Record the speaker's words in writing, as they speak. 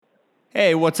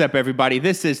Hey, what's up, everybody?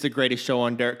 This is the greatest show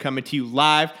on dirt coming to you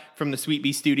live from the Sweet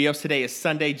Bee Studios. Today is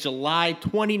Sunday, July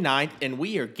 29th, and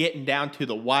we are getting down to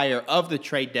the wire of the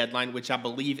trade deadline, which I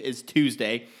believe is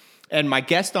Tuesday. And my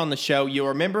guest on the show, you'll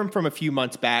remember him from a few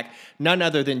months back, none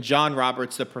other than John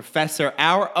Roberts, the professor,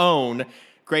 our own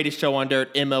greatest show on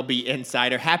dirt MLB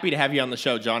insider. Happy to have you on the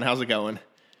show, John. How's it going?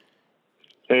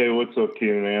 Hey, what's up,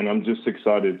 Keenan, man? I'm just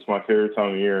excited. It's my favorite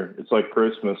time of year. It's like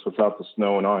Christmas without the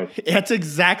snow and ice. That's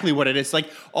exactly what it is. Like,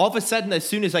 all of a sudden, as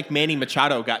soon as, Manny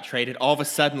Machado got traded, all of a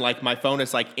sudden, my phone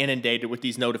is, inundated with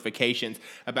these notifications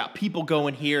about people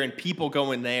going here and people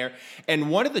going there. And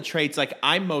one of the trades,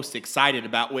 I'm most excited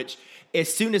about, which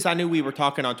as soon as I knew we were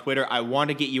talking on Twitter, I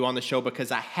wanted to get you on the show because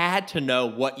I had to know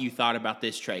what you thought about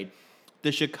this trade.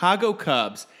 The Chicago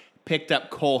Cubs picked up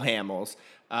Cole Hamels.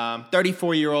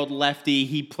 34-year-old lefty.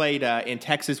 He played in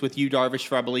Texas with Yu Darvish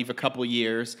for, I believe, a couple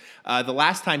years. The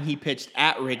last time he pitched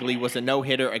at Wrigley was a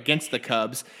no-hitter against the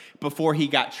Cubs before he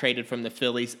got traded from the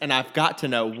Phillies. And I've got to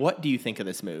know, what do you think of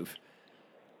this move?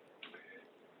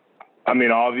 I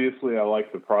mean, obviously, I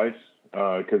like the price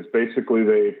because basically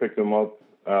they picked him up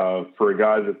for a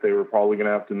guy that they were probably going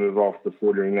to have to move off the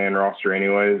 40-man roster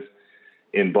anyways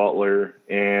in Butler.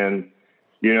 And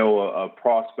a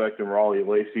prospect in Raleigh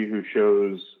Lacy who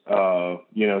shows,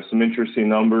 some interesting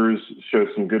numbers, shows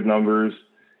some good numbers,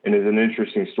 and is an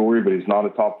interesting story, but he's not a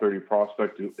top 30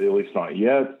 prospect, at least not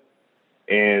yet.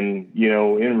 And,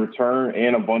 in return,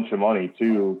 and a bunch of money,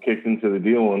 too, kicked into the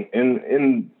deal. And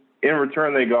in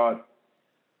return, they got,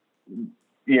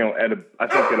 at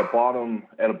a bottom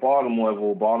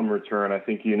level, bottom return, I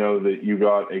think that you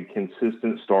got a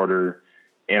consistent starter,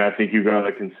 and I think you got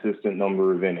a consistent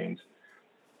number of innings.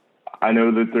 I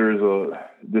know that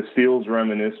this feels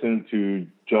reminiscent to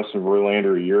Justin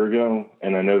Verlander a year ago,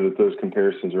 and I know that those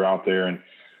comparisons are out there. And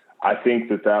I think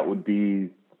that would be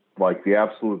the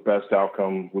absolute best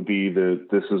outcome would be that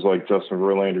this is like Justin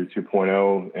Verlander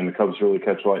 2.0, and the Cubs really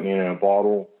catch lightning in a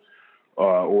bottle,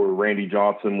 or Randy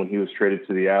Johnson when he was traded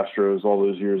to the Astros all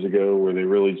those years ago, where they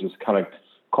really just kind of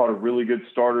caught a really good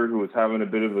starter who was having a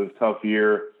bit of a tough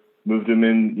year, moved him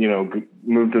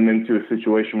into a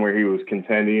situation where he was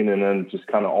contending, and then just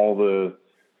kind of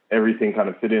everything kind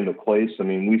of fit into place. I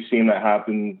mean, we've seen that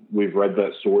happen. We've read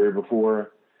that story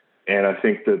before. And I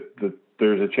think that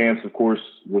there's a chance, of course,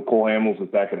 with Cole Hamels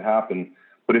that could happen.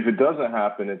 But if it doesn't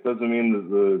happen, it doesn't mean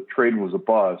that the trade was a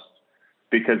bust,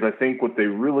 because I think what they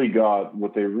really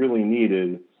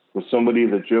needed was somebody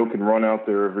that Joe can run out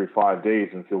there every 5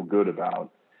 days and feel good about.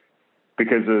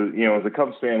 Because, as a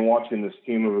Cubs fan watching this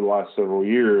team over the last several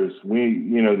years,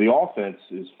 the offense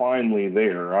is finally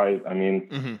there, right? I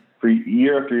mean, for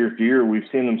year after year after year, we've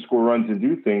seen them score runs and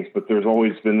do things, but there's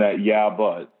always been that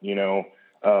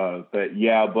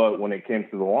but when it came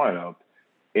to the lineup.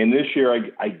 And this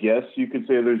year, I guess you could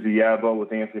say there's a but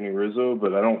with Anthony Rizzo,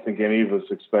 but I don't think any of us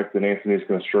expect that Anthony's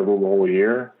going to struggle the whole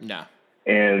year. No.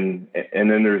 And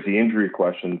then there's the injury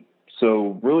question.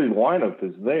 So really, the lineup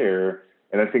is there.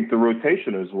 And I think the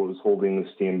rotation is what was holding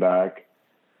this team back.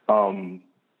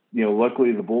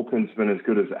 Luckily the bullpen's been as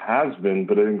good as it has been,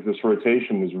 but I think this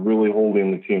rotation was really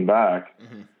holding the team back,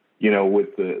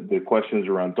 with the questions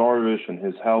around Darvish and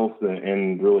his health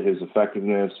and really his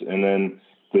effectiveness. And then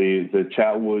the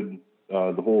Chatwood,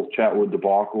 the whole Chatwood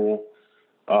debacle.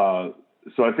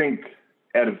 So I think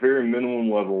at a very minimum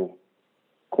level,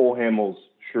 Cole Hamels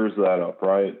shores that up,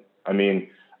 right? I mean,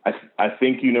 I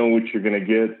think you know what you're going to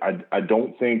get. I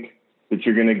don't think that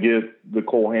you're going to get the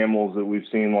Cole Hamels that we've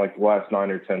seen the last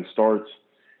 9 or 10 starts.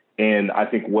 And I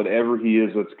think whatever he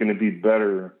is, that's going to be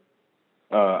better.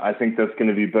 I think that's going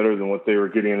to be better than what they were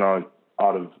getting out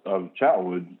of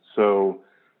Chatwood. So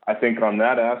I think on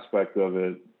that aspect of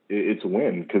it, it's a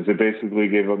win because they basically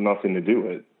gave up nothing to do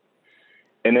it.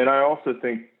 And then I also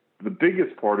think the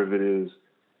biggest part of it is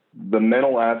the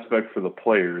mental aspect for the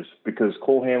players, because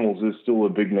Cole Hamels is still a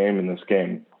big name in this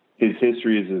game. His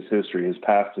history is his history. His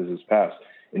past is his past.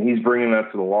 And he's bringing that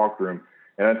to the locker room.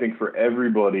 And I think for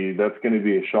everybody, that's going to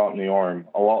be a shot in the arm.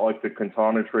 A lot like the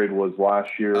Quintana trade was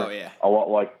last year. Oh, yeah. A lot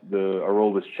like the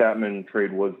Aroldis Chapman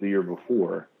trade was the year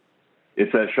before.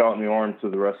 It's that shot in the arm to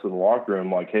the rest of the locker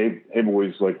room. Hey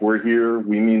boys, we're here.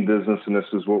 We mean business, and this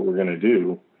is what we're going to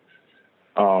do.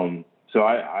 So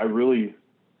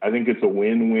I think it's a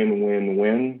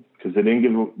win-win-win-win because they didn't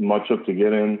give much up to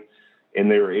get him,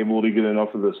 and they were able to get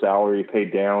enough of the salary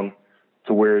paid down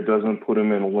to where it doesn't put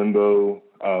him in a limbo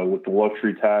with the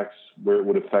luxury tax where it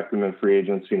would affect him in free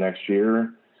agency next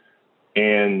year.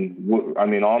 And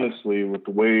honestly, with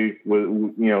the way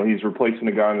he's replacing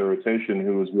a guy in the rotation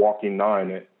who was walking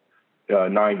nine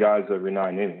guys every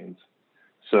 9 innings.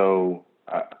 So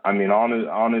I mean,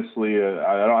 honestly,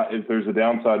 if there's a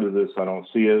downside to this, I don't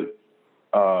see it.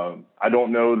 I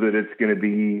don't know that it's going to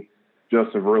be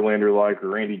Justin Verlander-like or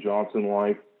Randy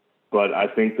Johnson-like, but I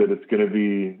think that it's going to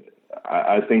be –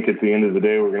 I think at the end of the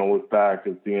day, we're going to look back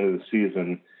at the end of the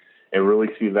season and really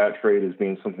see that trade as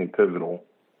being something pivotal,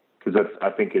 because I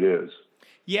think it is.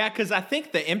 Yeah, because I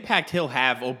think the impact he'll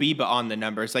have will be beyond the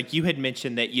numbers. Like you had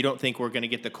mentioned that you don't think we're going to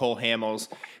get the Cole Hamels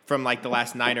from like the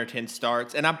last 9 or 10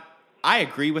 starts. And I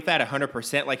agree with that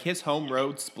 100%. Like his home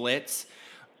road splits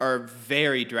are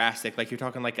very drastic. Like you're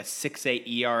talking like a 6.8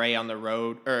 ERA on the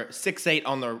road, or 6.8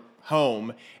 on the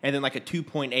home, and then like a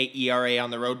 2.8 ERA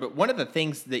on the road. But one of the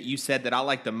things that you said that I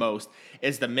like the most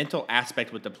is the mental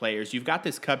aspect with the players. You've got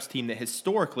this Cubs team that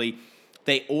historically –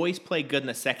 they always play good in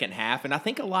the second half, and I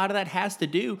think a lot of that has to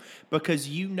do because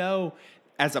you know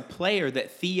as a player that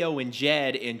Theo and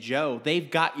Jed and Joe, they've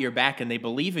got your back and they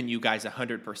believe in you guys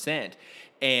 100%.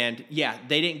 And, yeah,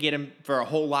 they didn't get him for a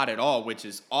whole lot at all, which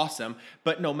is awesome.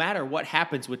 But no matter what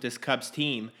happens with this Cubs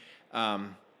team,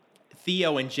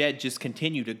 Theo and Jed just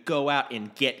continue to go out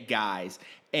and get guys.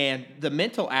 And the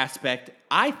mental aspect,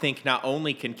 I think, not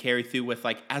only can carry through with,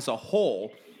 like, as a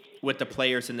whole – with the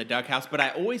players in the dugout, but I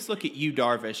always look at Yu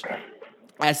Darvish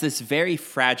as this very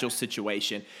fragile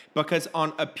situation because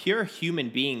on a pure human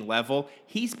being level,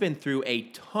 he's been through a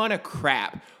ton of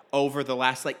crap over the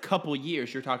last like couple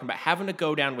years. You're talking about having to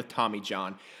go down with Tommy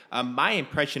John. My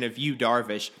impression of Yu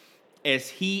Darvish is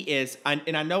he is,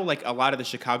 and I know like a lot of the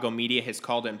Chicago media has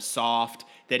called him soft,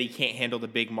 that he can't handle the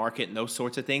big market and those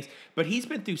sorts of things, but he's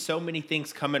been through so many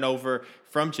things coming over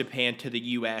from Japan to the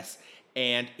U.S.,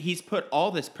 and he's put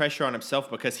all this pressure on himself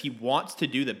because he wants to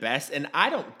do the best. And I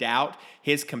don't doubt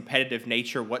his competitive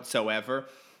nature whatsoever.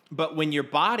 But when your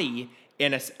body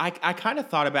I kind of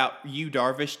thought about Yu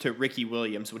Darvish to Ricky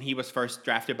Williams when he was first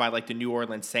drafted by like the New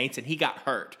Orleans Saints and he got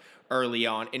hurt early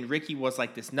on. And Ricky was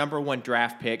like this number 1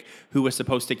 draft pick who was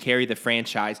supposed to carry the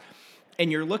franchise.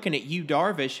 And you're looking at Yu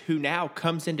Darvish, who now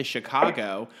comes into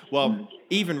Chicago. Well,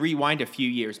 even rewind a few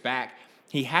years back.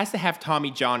 He has to have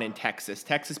Tommy John in Texas.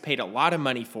 Texas paid a lot of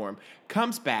money for him,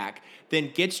 comes back,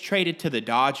 then gets traded to the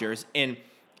Dodgers and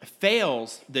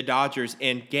fails the Dodgers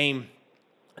in Game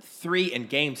 3 and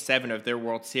Game 7 of their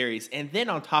World Series. And then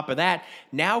on top of that,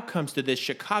 now comes to this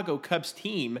Chicago Cubs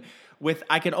team with,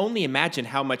 I can only imagine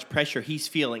how much pressure he's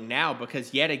feeling now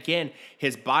because yet again,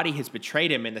 his body has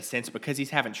betrayed him in the sense because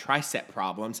he's having tricep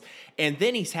problems. And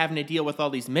then he's having to deal with all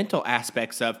these mental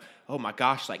aspects of, oh my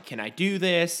gosh, like, can I do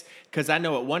this? Because I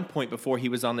know at one point before he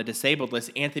was on the disabled list,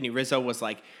 Anthony Rizzo was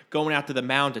like going out to the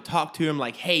mound to talk to him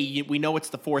like, hey, we know it's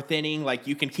the 4th inning. Like,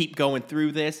 you can keep going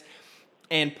through this.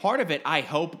 And part of it, I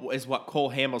hope, is what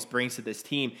Cole Hamels brings to this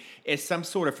team is some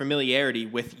sort of familiarity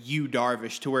with Yu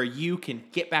Darvish to where you can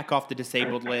get back off the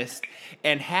disabled list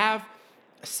and have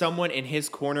someone in his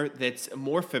corner that's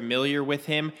more familiar with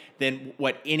him than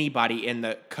what anybody in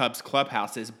the Cubs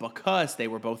clubhouse is because they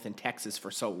were both in Texas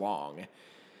for so long.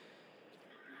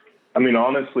 I mean,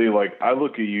 honestly, like I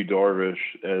look at Yu Darvish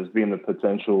as being the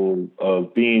potential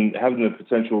of having the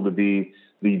potential to be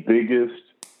the biggest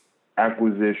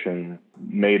acquisition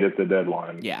made at the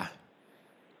deadline. Yeah.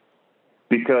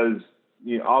 Because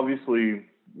obviously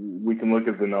we can look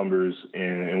at the numbers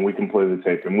and we can play the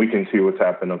tape and we can see what's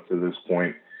happened up to this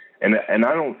point. And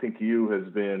I don't think Yu has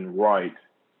been right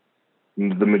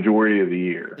the majority of the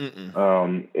year.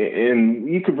 And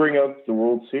you could bring up the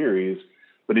World Series,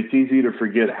 but it's easy to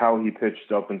forget how he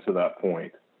pitched up until that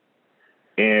point.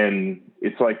 And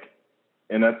it's like,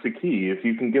 and that's the key. If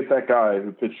you can get that guy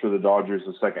who pitched for the Dodgers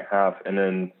the second half and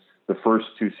then the first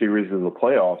 2 series of the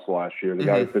playoffs last year, the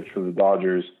guy who pitched for the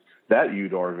Dodgers, that Yu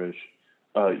Darvish,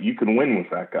 you can win with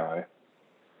that guy.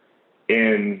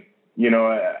 And,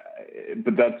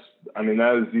 but that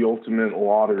is the ultimate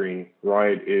lottery,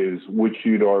 right? Is which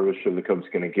Yu Darvish are the Cubs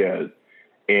going to get?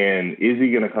 And is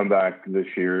he going to come back this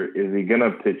year? Is he going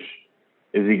to pitch?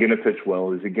 Is he going to pitch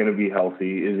well? Is he going to be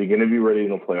healthy? Is he going to be ready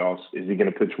in the playoffs? Is he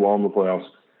going to pitch well in the playoffs?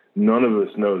 None of us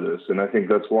know this. And I think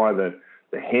that's why the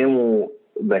Hamels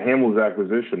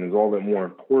acquisition is all that more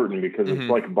important because it's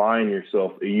like buying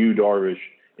yourself a Yu Darvish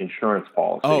insurance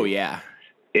policy. Oh, yeah.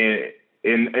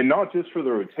 And not just for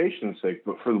the rotation's sake,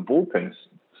 but for the bullpen's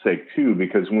sake too,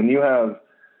 because when you have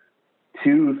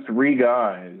 2-3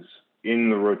 guys in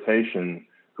the rotation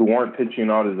who aren't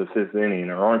pitching out of the 5th inning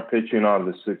or aren't pitching out of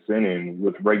the 6th inning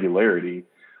with regularity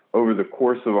over the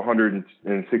course of a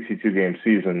 162-game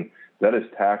season, that is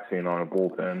taxing on a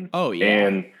bullpen. Oh, yeah.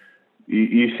 And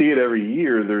you see it every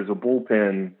year. There's a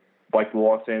bullpen like the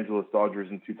Los Angeles Dodgers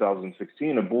in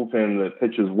 2016, a bullpen that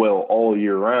pitches well all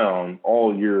year round,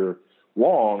 all year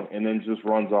long, and then just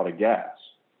runs out of gas.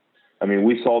 I mean,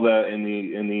 we saw that in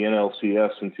the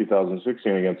NLCS in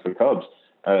 2016 against the Cubs.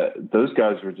 Those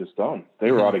guys were just done.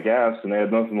 They were out of gas and they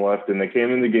had nothing left, and they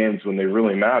came into games when they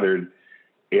really mattered,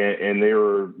 and they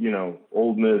were,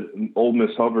 Old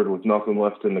Miss Hubbard with nothing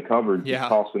left in the cupboard, just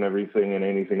tossing everything and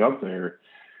anything up there.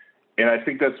 And I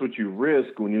think that's what you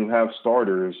risk when you have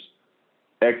starters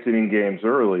exiting games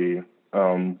early,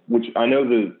 which I know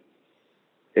that,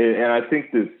 and I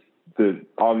think that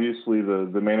obviously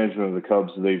the management of the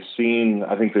Cubs,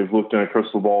 I think they've looked in a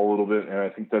crystal ball a little bit, and I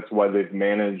think that's why they've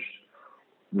managed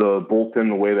the bullpen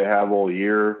the way they have all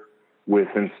year, with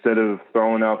instead of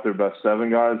throwing out their best 7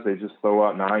 guys, they just throw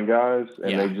out 9 guys,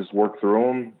 and they just work through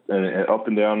them, and up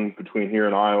and down between here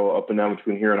and Iowa,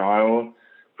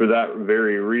 for that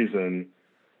very reason,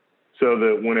 so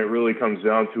that when it really comes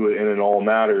down to it and it all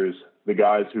matters, the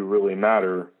guys who really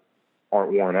matter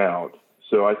aren't worn out.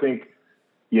 So I think,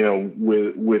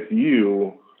 with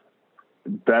you,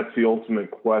 that's the ultimate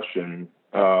question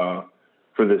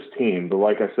for this team. But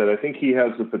like I said, I think he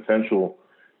has the potential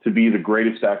to be the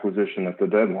greatest acquisition at the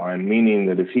deadline, meaning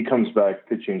that if he comes back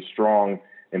pitching strong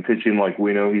and pitching like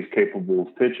we know he's capable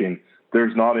of pitching,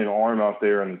 there's not an arm out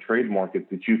there in the trade market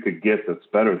that you could get that's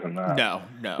better than that. No.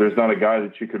 There's not a guy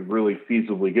that you could really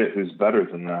feasibly get who's better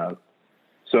than that.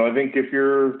 So I think if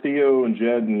you're Theo and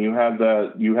Jed and you have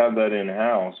that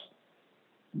in-house,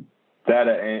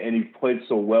 and you've played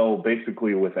so well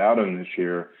basically without him this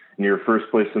year, and you're first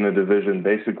place in the division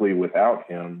basically without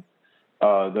him,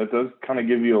 that does kind of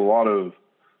give you a lot of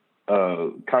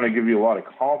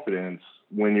confidence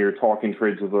when you're talking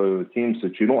trades with other teams,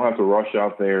 that you don't have to rush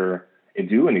out there and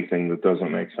do anything that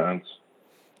doesn't make sense.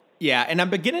 Yeah, and I'm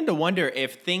beginning to wonder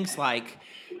if things like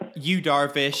Yu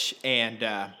Darvish and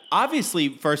obviously,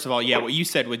 first of all, what you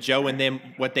said with Joe and them,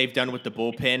 what they've done with the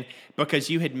bullpen, because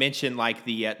you had mentioned like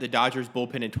the Dodgers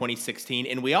bullpen in 2016,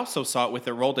 and we also saw it with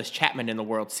Aroldis Chapman in the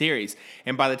World Series.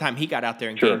 And by the time he got out there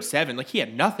in Game 7, like he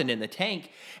had nothing in the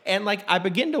tank. And like I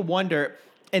begin to wonder,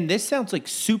 and this sounds like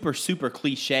super, super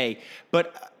cliche,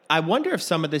 but I wonder if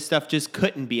some of this stuff just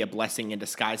couldn't be a blessing in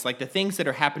disguise. Like the things that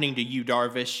are happening to Yu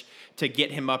Darvish to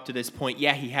get him up to this point.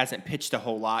 Yeah, he hasn't pitched a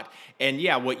whole lot. And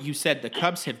yeah, what you said, the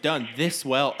Cubs have done this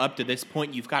well up to this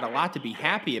point. You've got a lot to be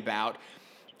happy about.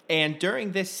 And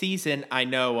during this season, I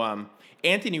know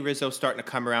Anthony Rizzo's starting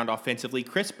to come around offensively.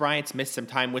 Chris Bryant's missed some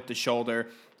time with the shoulder.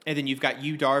 And then you've got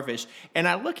Yu Darvish. And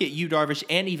I look at Yu Darvish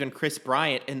and even Chris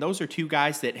Bryant, and those are 2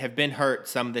 guys that have been hurt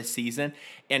some this season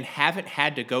and haven't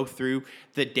had to go through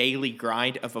the daily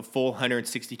grind of a full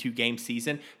 162-game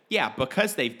season. Yeah,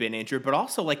 because they've been injured, but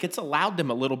also like it's allowed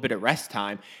them a little bit of rest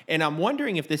time. And I'm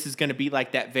wondering if this is going to be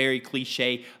like that very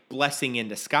cliche blessing in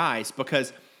disguise,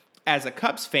 because as a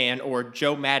Cubs fan, or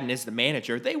Joe Madden is the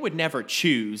manager, they would never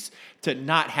choose to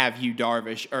not have Yu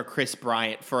Darvish or Chris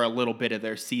Bryant for a little bit of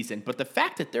their season. But the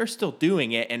fact that they're still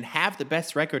doing it and have the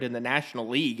best record in the National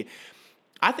League,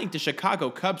 I think the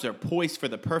Chicago Cubs are poised for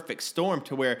the perfect storm,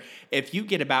 to where if you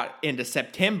get about into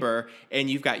September and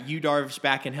you've got Yu Darvish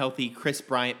back and healthy, Chris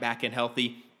Bryant back and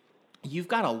healthy, you've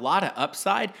got a lot of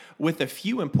upside with a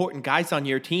few important guys on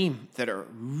your team that are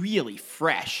really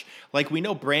fresh. Like we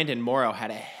know Brandon Morrow had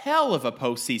a hell of a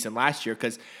postseason last year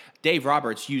because Dave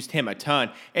Roberts used him a ton.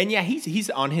 And yeah,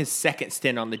 he's on his second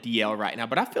stint on the DL right now.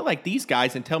 But I feel like these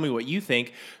guys, and tell me what you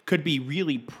think, could be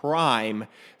really prime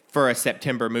for a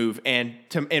September move. And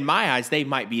in my eyes, they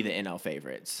might be the NL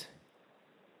favorites.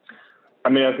 I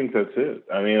mean, I think that's it.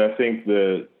 I mean, I think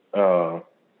that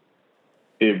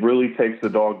it really takes the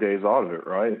dog days out of it,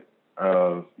 right?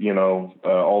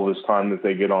 All this time that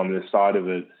they get on this side of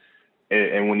it.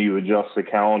 And when you adjust the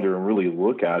calendar and really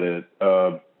look at it,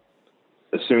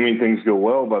 assuming things go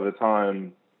well, by the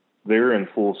time they're in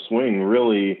full swing,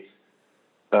 really,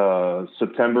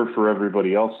 September for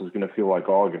everybody else is going to feel like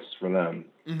August for them.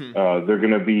 Mm-hmm. They're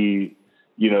going to be,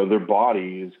 their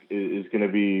body is going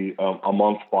to be a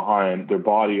month behind. Their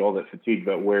body, all that fatigue,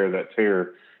 that wear, that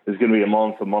tear, is going to be a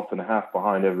month and a half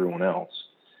behind everyone else.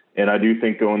 And I do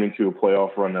think going into a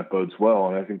playoff run, that bodes well.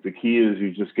 And I think the key is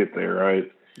you just get there,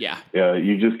 right? Yeah.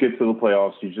 You just get to the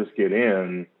playoffs, you just get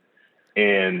in.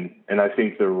 And I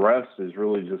think the rest is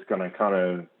really just going to kind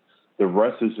of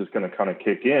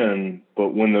kick in.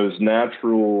 But when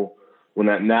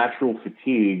that natural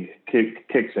fatigue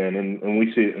kicks in, and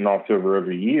we see it in October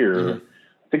every year, mm-hmm.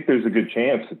 I think there's a good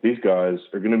chance that these guys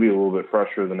are going to be a little bit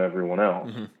fresher than everyone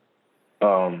else. Mm-hmm.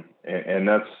 And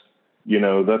that's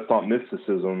not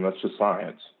mysticism. That's just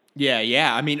science.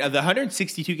 Yeah. I mean, the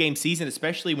 162 game season,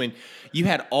 especially when you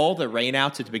had all the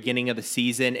rainouts at the beginning of the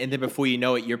season, and then before you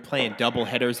know it, you're playing double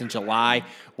headers in July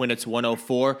when it's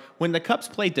 104. When the Cubs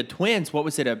played the Twins, what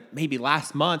was it, maybe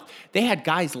last month? They had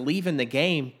guys leaving the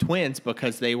game, Twins,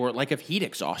 because they were like of heat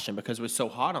exhaustion because it was so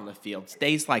hot on the field. It's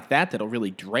days like that that'll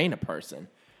really drain a person.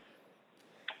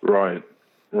 Right,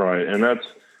 and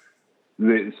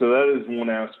so that is one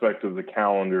aspect of the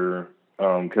calendar,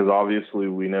 because obviously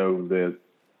we know that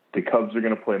the Cubs are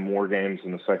going to play more games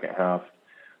in the second half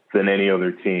than any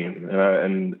other team,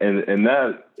 and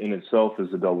that in itself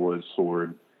is a double-edged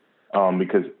sword,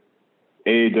 because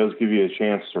it does give you a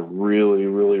chance to really,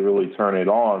 really, really turn it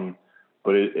on,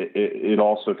 but it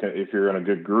also can, if you're in a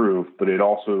good groove, but it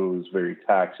also is very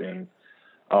taxing,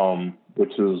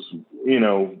 which is,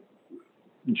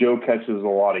 Joe catches a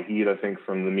lot of heat, I think,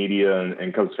 from the media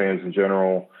and Cubs fans in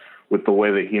general, with the way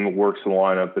that he works the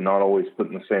lineup and not always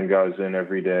putting the same guys in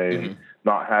every day and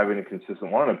not having a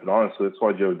consistent lineup. But honestly, that's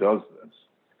why Joe does this,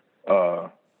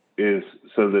 is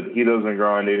so that he doesn't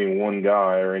grind any one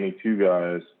guy or any two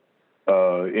guys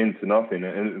into nothing.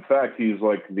 And in fact, he's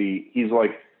like the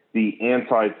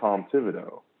anti-Tom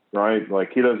Thibodeau, right?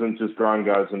 Like, he doesn't just grind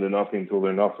guys into nothing till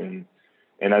they're nothing.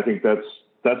 And I think that's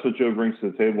what Joe brings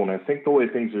to the table. And I think the way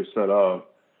things are set up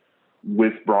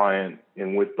with Bryant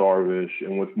and with Darvish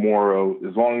and with Morrow,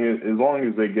 as long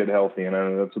as they get healthy, and I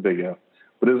know that's a big if,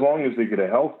 but as long as they get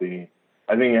healthy,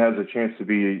 I think it has a chance to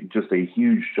be just a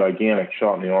huge, gigantic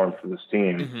shot in the arm for this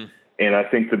team. Mm-hmm. And I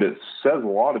think that it says a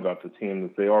lot about the team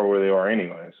that they are where they are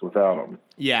anyways without them.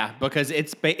 Yeah, because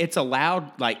it's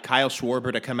allowed like Kyle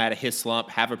Schwarber to come out of his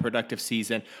slump, have a productive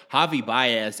season. Javi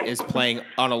Baez is playing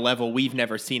on a level we've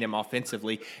never seen him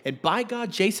offensively. And by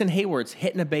God, Jason Hayward's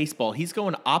hitting a baseball. He's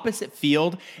going opposite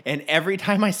field, and every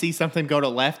time I see something go to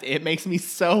left, it makes me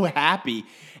so happy.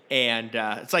 And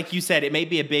it's like you said, it may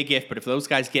be a big if, but if those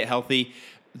guys get healthy,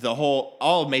 all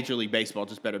of Major League Baseball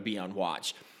just better be on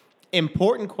watch.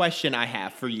 Important question I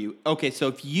have for you. Okay, so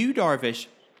if Yu Darvish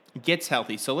gets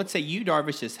healthy, so let's say Yu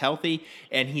Darvish is healthy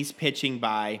and he's pitching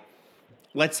by,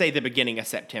 let's say, the beginning of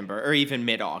September or even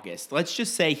mid-August. Let's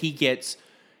just say he gets,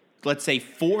 let's say,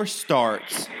 4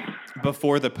 starts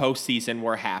before the postseason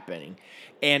were happening.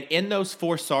 And in those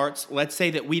 4 starts, let's say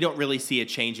that we don't really see a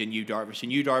change in Yu Darvish,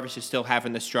 and Yu Darvish is still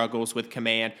having the struggles with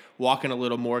command, walking a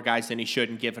little more guys than he should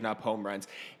and giving up home runs.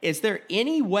 Is there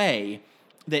any way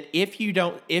that if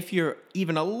you're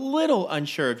even a little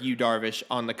unsure of Yu Darvish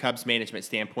on the Cubs management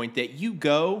standpoint, that you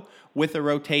go with a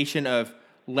rotation of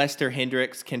Lester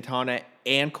Hendricks, Quintana,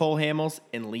 and Cole Hamels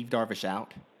and leave Darvish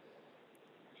out?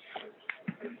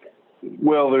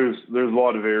 Well, there's a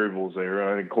lot of variables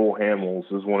there. I think Cole Hamels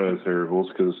is one of those variables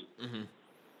because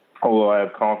although I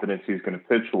have confidence he's going to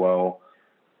pitch well,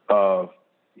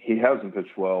 he hasn't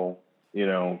pitched well,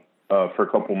 for a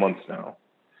couple months now.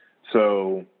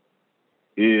 So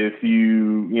if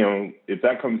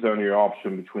that comes down to your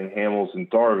option between Hamels and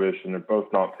Darvish and they're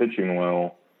both not pitching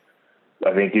well,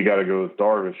 I think you got to go with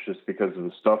Darvish just because of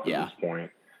the stuff at this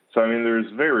point. So, I mean, there's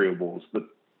variables, but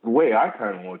the way I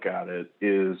kind of look at it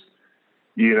is,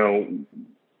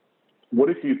 what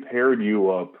if you paired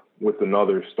you up with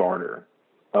another starter,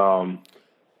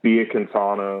 be it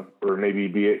Quintana or maybe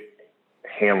be it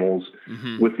Hamels,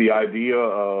 with the idea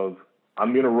of,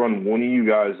 I'm going to run one of you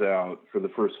guys out for the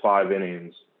first 5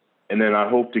 innings, and then I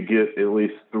hope to get at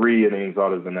least 3 innings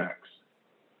out of the next.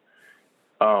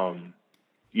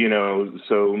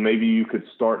 So maybe you could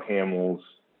start Hamels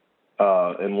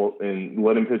and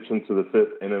let him pitch into the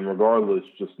 5th, and then regardless,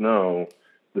 just know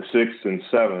the 6th and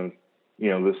 7th,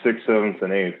 the 6th, 7th,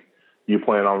 and 8th, you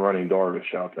plan on running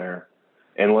Darvish out there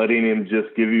and letting him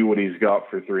just give you what he's got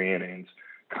for 3 innings.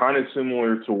 Kind of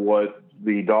similar to what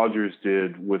the Dodgers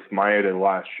did with Maeda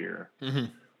last year,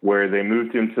 where they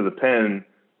moved him to the pen,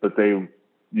 but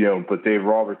Dave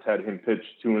Roberts had him pitch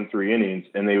 2 and 3 innings,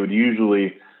 and they would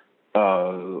usually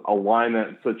align that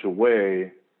in such a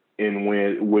way in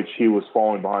which he was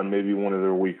falling behind maybe one of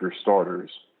their weaker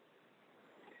starters.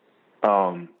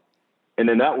 And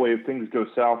in that way, if things go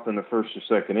south in the 1st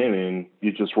or 2nd inning,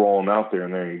 you just roll them out there,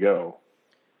 and there you go.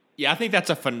 Yeah, I think that's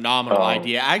a phenomenal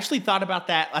idea. I actually thought about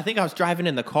that. I think I was driving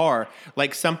in the car,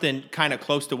 like something kind of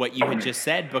close to what you had just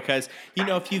said, because,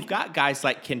 if you've got guys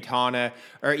like Quintana,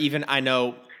 or even I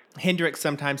know Hendricks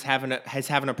sometimes having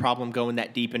a problem going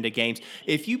that deep into games.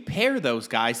 If you pair those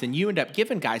guys, then you end up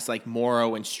giving guys like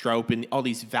Morrow and Strop and all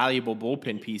these valuable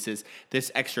bullpen pieces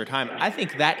this extra time. I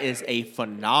think that is a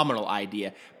phenomenal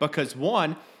idea because,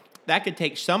 one, that could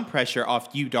take some pressure off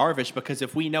Yu Darvish, because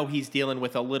if we know he's dealing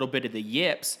with a little bit of the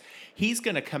yips, he's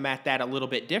going to come at that a little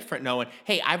bit different, knowing,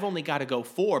 hey, I've only got to go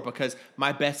 4 because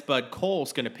my best bud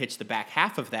Cole's going to pitch the back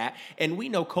half of that. And we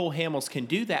know Cole Hamels can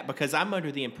do that, because I'm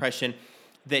under the impression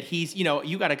that he's,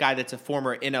 you got a guy that's a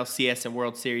former NLCS and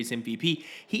World Series MVP.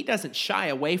 He doesn't shy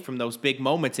away from those big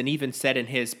moments, and even said in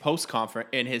his press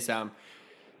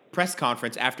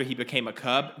conference after he became a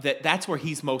Cub that's where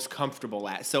he's most comfortable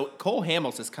at. So Cole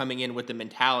Hamels is coming in with the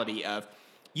mentality of,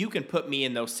 you can put me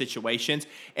in those situations.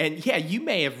 And yeah, you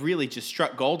may have really just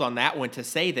struck gold on that one to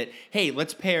say that, hey,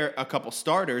 let's pair a couple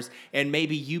starters, and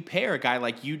maybe you pair a guy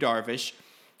like Yu Darvish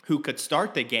who could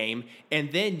start the game,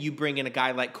 and then you bring in a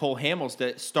guy like Cole Hamels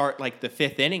to start like the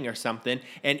 5th inning or something.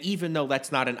 And even though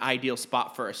that's not an ideal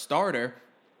spot for a starter,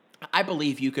 I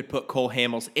believe you could put Cole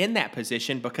Hamels in that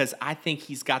position, because I think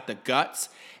he's got the guts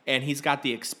and he's got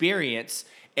the experience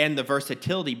and the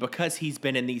versatility, because he's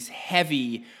been in these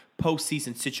heavy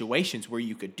postseason situations where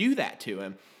you could do that to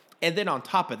him. And then on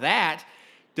top of that,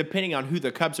 depending on who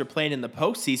the Cubs are playing in the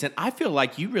postseason, I feel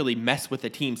like you really mess with the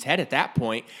team's head at that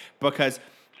point, because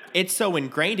it's so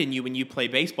ingrained in you when you play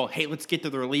baseball. Hey, let's get to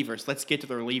the relievers. Let's get to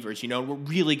the relievers. We're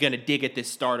really going to dig at this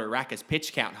starter, rack his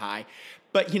pitch count high.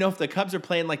 But, if the Cubs are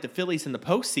playing like the Phillies in the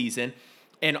postseason,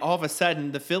 and all of a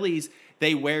sudden the Phillies,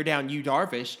 they wear down Yu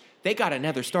Darvish, they got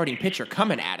another starting pitcher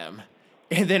coming at them.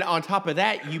 And then on top of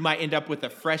that, you might end up with a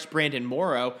fresh Brandon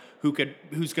Morrow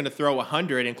who's going to throw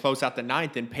 100 and close out the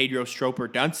 9th, and Pedro Strop or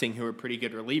Dunsing, who are pretty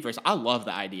good relievers. I love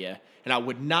the idea, and I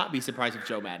would not be surprised if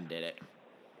Joe Maddon did it.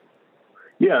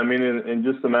 Yeah, I mean, and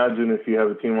just imagine if you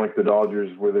have a team like the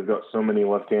Dodgers where they've got so many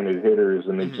left-handed hitters,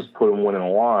 and they just put them one in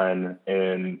a line,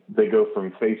 and they go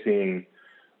from facing,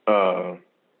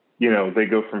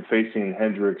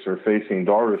 Hendricks or facing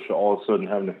Darvish to all of a sudden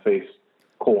having to face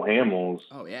Cole Hamels.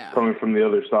 Oh, yeah. Coming from the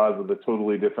other side with a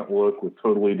totally different look, with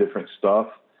totally different stuff.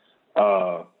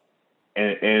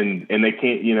 And they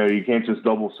can't, you can't just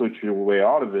double switch your way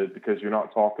out of it, because you're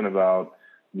not talking about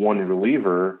one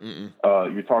reliever.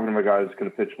 You're talking about a guy that's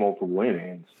going to pitch multiple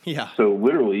innings. Yeah. So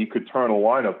literally, you could turn a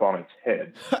lineup on its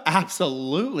head.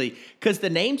 Absolutely, because the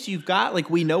names you've got, like,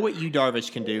 we know what Yu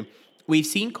Darvish can do. We've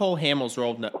seen Cole Hamels'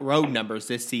 road numbers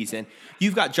this season.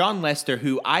 You've got John Lester,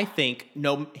 who I think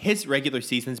his regular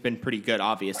season's been pretty good,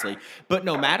 obviously. But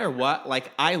no matter what,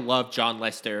 like, I love John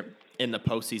Lester in the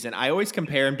postseason. I always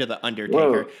compare him to the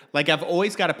Undertaker. Whoa. Like, I've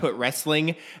always got to put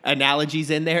wrestling analogies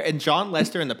in there. And John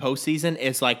Lester in the postseason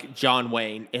is like John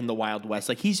Wayne in the Wild West.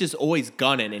 Like, he's just always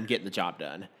gunning and getting the job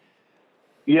done.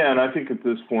 Yeah, and I think at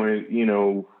this point,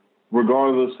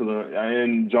 regardless of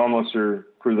and John Lester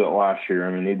proved that last year.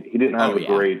 I mean, he didn't have a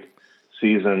great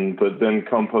season, but then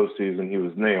come postseason, he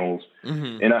was nails.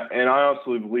 And I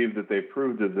also believe that they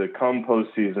proved that come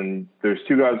postseason, there's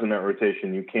 2 guys in that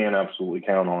rotation you can absolutely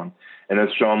count on, and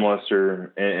that's John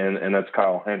Lester and that's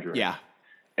Kyle Hendricks. Yeah.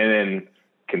 And then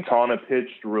Quintana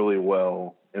pitched really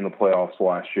well in the playoffs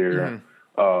last year.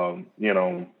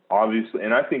 Obviously,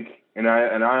 and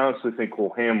I honestly think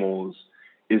Cole Hamels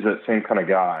is that same kind of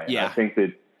guy. Yeah. I think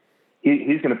that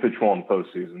he's going to pitch well in the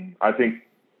postseason. I think,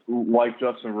 like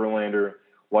Justin Verlander,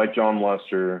 like John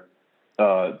Lester,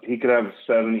 he could have a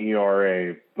 7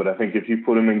 ERA, but I think if you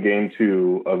put him in Game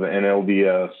 2 of the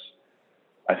NLDS,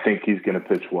 I think he's going to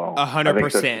pitch well.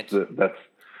 100%.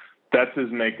 That's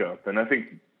his makeup, and I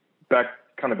think back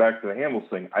to the Hamels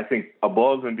thing. I think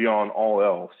above and beyond all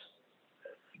else,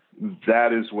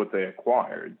 that is what they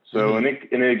acquired. So, and it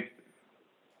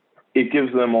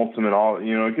gives them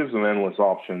it gives them endless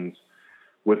options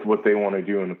with what they want to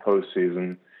do in the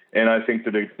postseason. And I think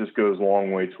that it just goes a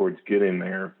long way towards getting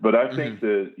there. But I think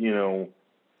that, Yu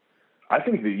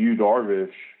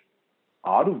Darvish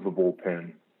out of the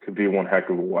bullpen could be one heck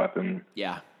of a weapon.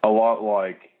 Yeah. A lot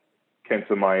like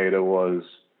Kenta Maeda was,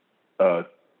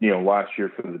 last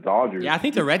year for the Dodgers. Yeah, I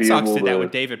think the Red Sox did that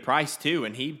with David Price too,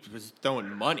 and he was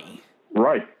throwing money.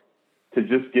 Right. To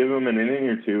just give him an inning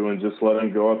or two and just let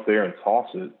him go up there and toss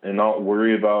it, and not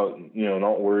worry about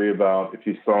if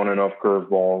he's throwing enough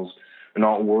curveballs, and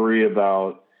not worry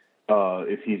about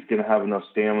if he's going to have enough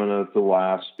stamina to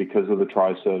last because of the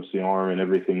triceps, the arm, and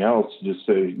everything else. Just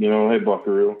say, hey,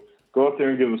 Buckaroo, go up there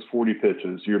and give us 40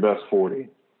 pitches, your best 40,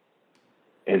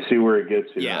 and see where it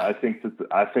gets you. Yeah. I think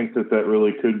that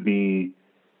really could be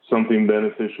something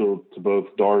beneficial to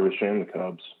both Darvish and the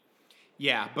Cubs.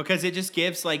 Yeah, because it just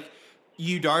gives,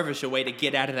 Yu Darvish a way to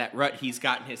get out of that rut he's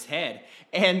got in his head.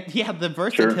 And, yeah, the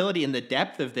versatility and the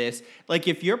depth of this,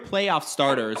 if your playoff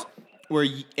starters were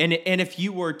 – and if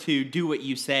you were to do what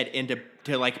you said and to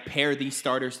pair these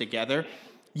starters together,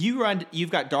 you've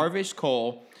got Darvish,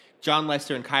 Cole, John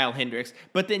Lester and Kyle Hendricks.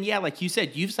 But then, yeah, like you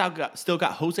said, you've still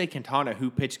got Jose Quintana, who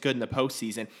pitched good in the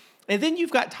postseason. And then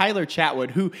you've got Tyler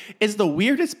Chatwood, who is the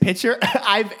weirdest pitcher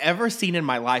I've ever seen in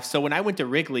my life. So when I went to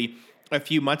Wrigley a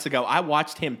few months ago, I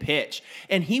watched him pitch,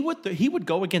 and he would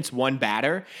go against one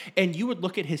batter, and you would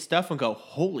look at his stuff and go,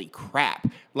 "Holy crap!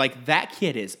 Like that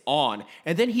kid is on."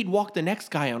 And then he'd walk the next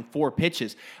guy on 4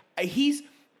 pitches. He's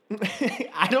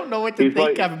I don't know what to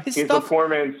think of him. He's a poor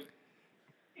man's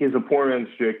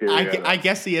Jake Arrieta. I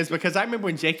guess he is, because I remember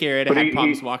when Jake Arrieta had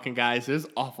problems walking guys. It was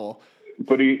awful.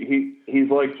 But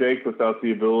he's like Jake without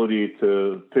the ability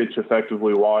to pitch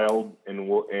effectively wild and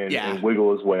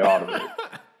wiggle his way out of it.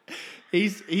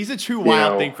 He's a true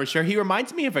wild thing for sure. He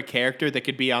reminds me of a character that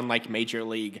could be on like Major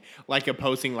League, like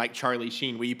opposing like Charlie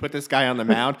Sheen, where you put this guy on the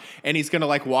mound and he's gonna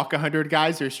like walk 100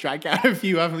 guys or strike out a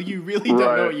few of them. You really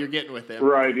don't know what you're getting with him.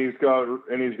 Right. He's got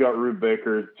Rube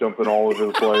Baker jumping all over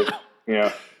the place.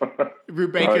 Yeah.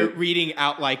 Rube Baker reading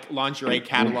out like lingerie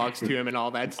catalogs to him and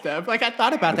all that stuff. Like I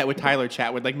thought about that with Tyler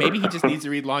Chatwood. Like maybe he just needs to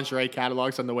read lingerie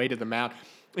catalogs on the way to the mound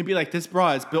and be like, "This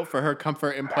bra is built for her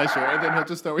comfort and pleasure," and then he'll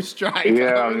just throw a strike. Yeah,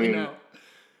 I don't really know.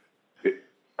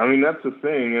 I mean, that's the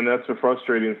thing, and that's the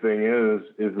frustrating thing is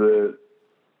that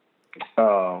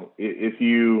I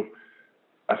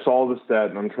saw the stat,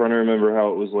 and I'm trying to remember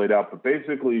how it was laid out, but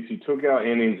basically if you took out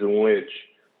innings in which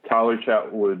Tyler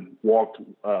Chatwood walked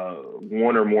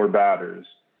one or more batters,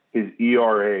 his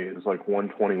ERA is like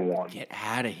 121. Get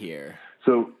out of here.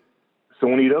 So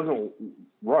when he doesn't,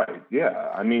 right,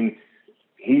 yeah. I mean,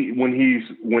 when he's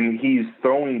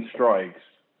throwing strikes,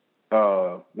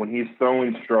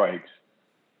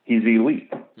 he's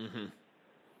elite. Mm-hmm.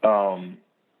 And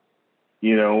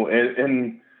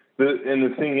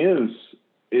the thing is,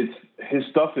 his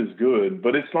stuff is good,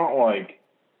 but it's not like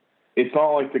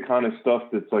the kind of stuff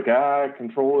that's like, I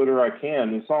control it or I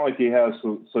can. It's not like he has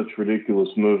such ridiculous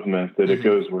movement that it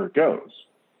goes where it goes.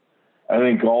 I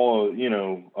think all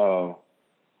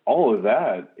of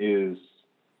that is,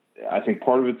 I think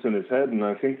part of it's in his head, and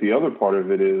I think the other part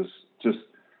of it is just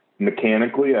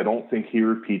mechanically. I don't think he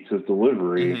repeats his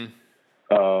delivery.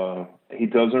 Mm-hmm. He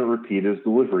doesn't repeat his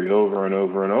delivery over and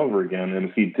over and over again. And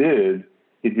if he did,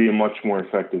 he'd be a much more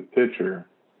effective pitcher.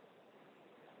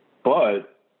 But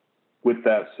with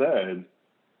that said,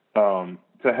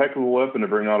 it's a heck of a weapon to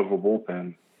bring out of a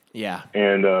bullpen. Yeah.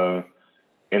 And I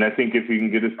think if he can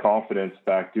get his confidence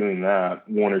back doing that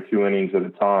 1 or 2 innings at a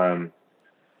time,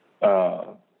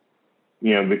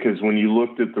 because when you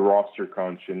looked at the roster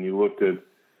crunch and you looked at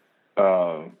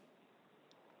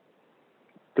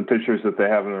the pitchers that they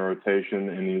have in the rotation,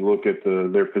 and you look at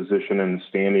their position in the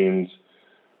standings,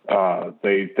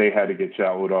 they had to get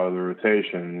Chatwood out of the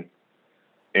rotation.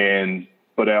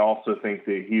 But I also think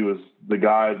that he was the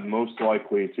guy most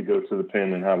likely to go to the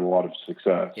pen and have a lot of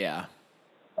success. Yeah.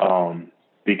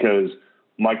 Because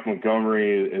Mike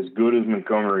Montgomery, as good as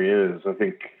Montgomery is, I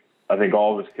think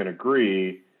all of us can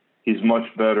agree he's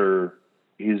much better.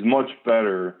 He's much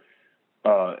better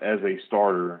as a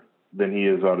starter than he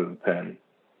is out of the pen.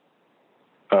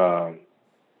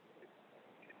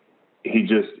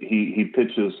 He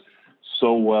pitches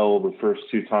so well the first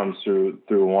 2 times through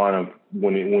the lineup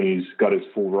when he's got his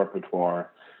full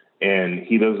repertoire, and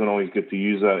he doesn't always get to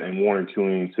use that in 1 or 2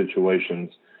 inning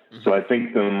situations. Mm-hmm. So I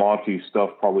think the Monty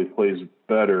stuff probably plays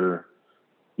better,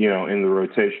 in the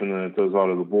rotation than it does out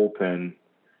of the bullpen.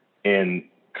 And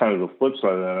kind of the flip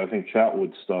side of that, I think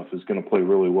Chatwood's stuff is going to play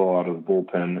really well out of the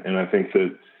bullpen, and I think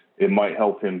that it might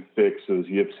help him fix those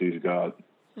yips he's got.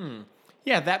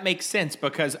 Yeah, that makes sense,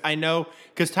 because Tyler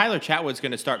Chatwood's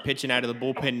going to start pitching out of the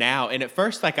bullpen now, and at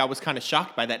first, I was kind of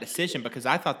shocked by that decision, because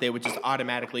I thought they would just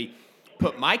automatically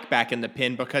put Mike back in the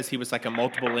pen because he was like a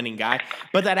multiple inning guy.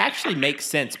 But that actually makes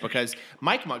sense, because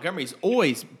Mike Montgomery's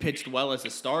always pitched well as a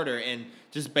starter, and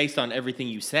just based on everything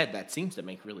you said, that seems to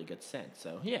make really good sense.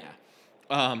 So, yeah.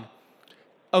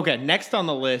 Okay, next on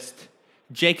the list,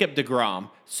 Jacob deGrom.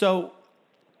 So,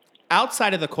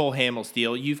 outside of the Cole Hamels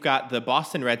deal, you've got the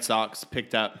Boston Red Sox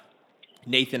picked up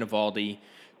Nathan Eovaldi,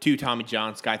 2 Tommy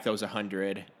John, guy throws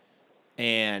 100,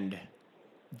 and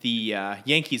the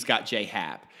Yankees got J.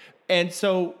 Happ. And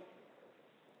so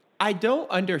I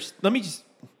don't understand.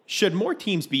 Should more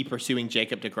teams be pursuing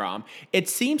Jacob deGrom? It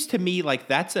seems to me like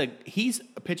he's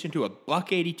pitching to a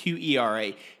 $1.82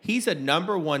 ERA. He's a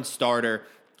number 1 starter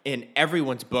in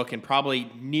everyone's book and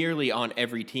probably nearly on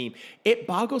every team. It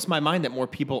boggles my mind that more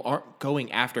people aren't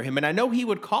going after him. And I know he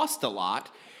would cost a lot,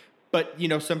 but,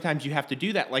 sometimes you have to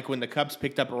do that. Like when the Cubs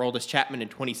picked up Aroldis Chapman in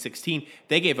 2016,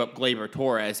 they gave up Gleyber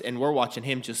Torres, and we're watching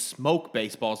him just smoke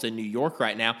baseballs in New York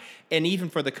right now. And even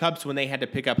for the Cubs, when they had to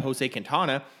pick up Jose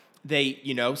Quintana, they,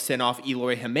 sent off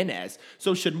Eloy Jimenez.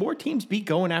 So should more teams be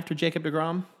going after Jacob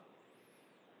deGrom?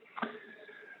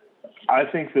 I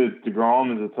think that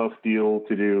deGrom is a tough deal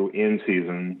to do in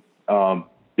season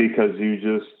because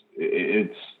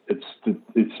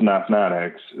it's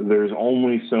mathematics. There's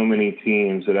only so many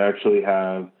teams that actually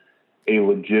have a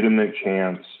legitimate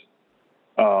chance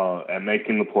at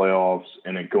making the playoffs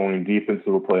and at going deep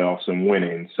into the playoffs and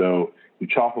winning. So you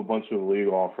chop a bunch of the league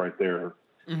off right there,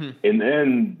 and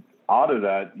then out of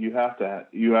that you have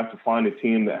to find a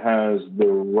team that has the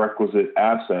requisite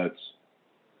assets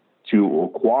to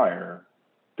acquire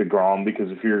deGrom, because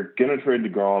if you're going to trade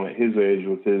deGrom at his age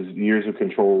with his years of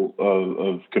control,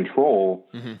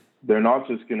 they're not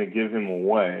just going to give him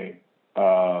away.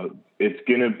 It's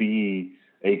going to be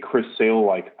a Chris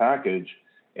Sale-like package.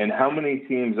 And how many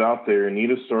teams out there need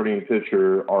a starting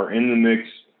pitcher, are in the mix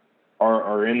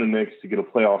to get a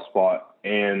playoff spot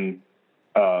and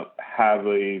have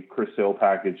a Chris Sale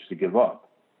package to give up?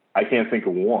 I can't think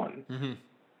of one.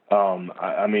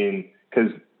 I mean,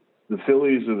 because the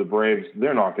Phillies or the Braves,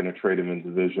 they're not going to trade him in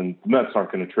division. The Mets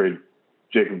aren't going to trade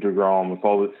Jacob deGrom with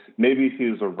all this. Maybe if he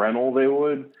was a rental, they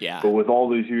would. Yeah. But with all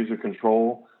these years of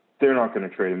control, they're not going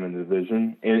to trade him in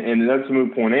division. And that's a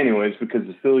moot point anyways, because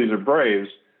the Phillies or Braves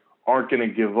aren't going to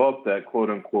give up that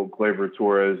quote-unquote Gleyber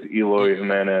Torres, Eloy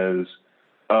Jimenez,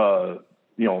 Moncada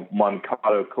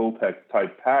Kopech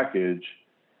type package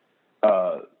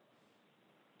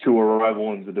to a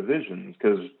rival in the divisions,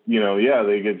 because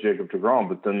they get Jacob deGrom,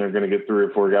 but then they're going to get 3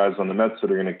 or 4 guys on the Mets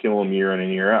that are going to kill him year in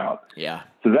and year out. Yeah.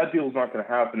 So that deal's not going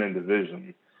to happen in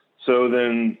division. So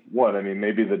then what? I mean,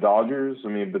 maybe the Dodgers.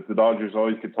 But the Dodgers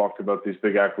always get talked about these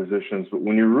big acquisitions. But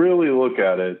when you really look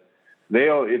at it,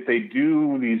 if they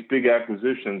do these big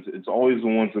acquisitions, it's always the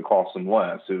ones that cost them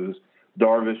less. It was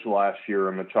Darvish last year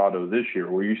and Machado this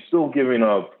year, where you're still giving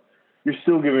up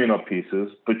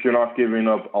pieces, but you're not giving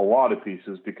up a lot of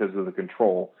pieces because of the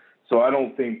control. So I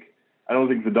don't think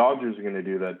the Dodgers are going to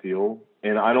do that deal,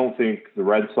 and I don't think the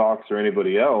Red Sox or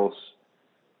anybody else,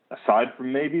 aside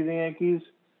from maybe the Yankees,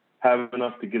 have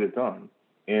enough to get it done.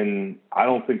 And I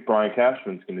don't think Brian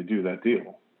Cashman's going to do that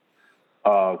deal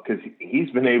because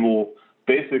he's been able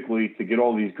basically to get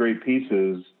all these great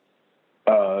pieces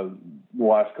the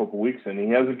last couple of weeks, and he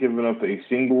hasn't given up a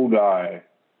single guy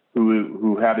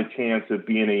who had a chance at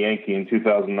being a Yankee in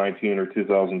 2019 or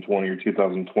 2020 or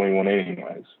 2021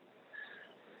 anyways.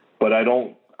 But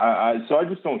so I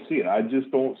just don't see it. I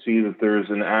just don't see that there's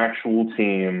an actual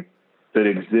team that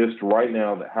exists right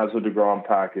now that has a deGrom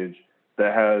package,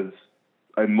 that has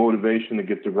a motivation to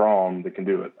get deGrom, that can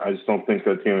do it. I just don't think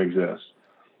that team exists.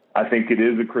 I think it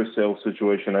is a Chris Sale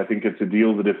situation. I think it's a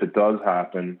deal that if it does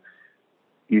happen,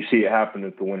 you see it happen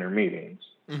at the winter meetings.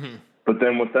 But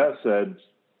then with that said,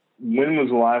 when was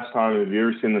the last time have you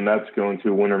ever seen the Mets go into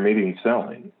a winter meeting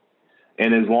selling?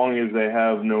 And as long as they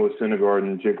have Noah Syndergaard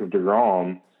and Jacob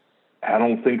deGrom, I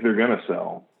don't think they're going to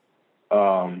sell.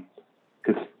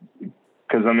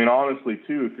 Because, honestly,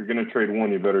 too, if you're going to trade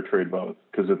one, you better trade both.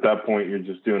 Because at that point, you're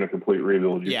just doing a complete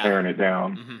rebuild. You're tearing it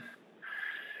down.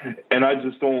 And I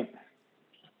don't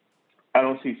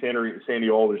see Sandy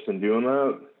Alderson doing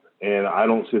that. And I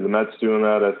don't see the Mets doing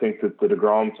that. I think that the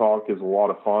deGrom talk is a lot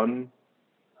of fun.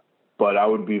 But I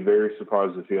would be very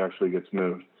surprised if he actually gets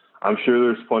moved. I'm sure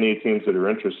there's plenty of teams that are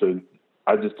interested.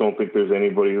 I just don't think there's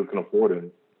anybody who can afford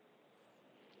him.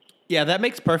 Yeah, that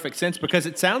makes perfect sense because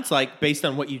it sounds like, based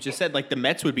on what you just said, like the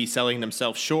Mets would be selling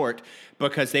themselves short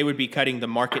because they would be cutting the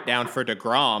market down for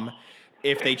deGrom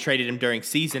if they traded him during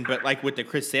season. But like with the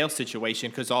Chris Sale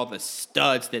situation, because all the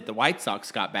studs that the White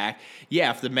Sox got back,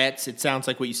 if the Mets, it sounds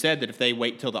like what you said, that if they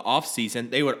wait till the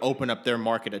offseason, they would open up their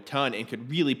market a ton and could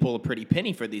really pull a pretty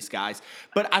penny for these guys.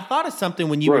 But I thought of something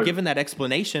when you were giving that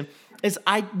explanation, is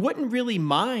I wouldn't really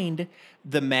mind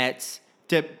the Mets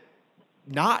to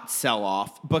not sell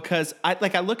off, because I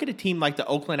look at a team like the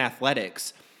Oakland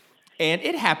Athletics, and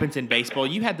it happens in baseball.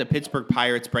 You had the Pittsburgh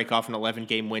Pirates break off an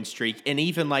 11-game win streak, and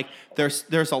even there's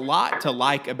a lot to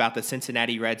like about the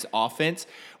Cincinnati Reds offense.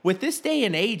 With this day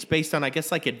and age, based on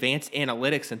advanced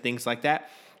analytics and things like that,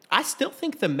 I still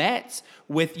think the Mets,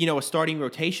 with a starting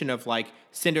rotation of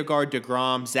Syndergaard,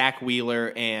 deGrom, Zach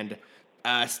Wheeler, and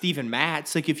Steven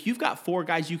Matz, if you've got 4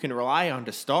 guys you can rely on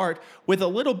to start with a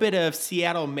little bit of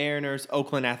Seattle Mariners,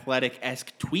 Oakland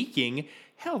Athletic-esque tweaking,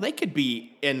 hell, they could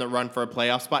be in the run for a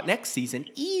playoff spot next season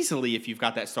easily if you've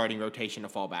got that starting rotation to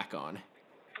fall back on.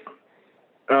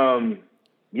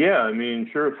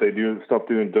 Sure, if they do stop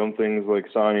doing dumb things like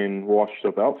signing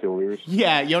washed-up outfielders.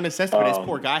 Yeah, Jonas Cespedes,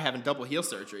 poor guy, having double heel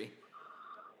surgery.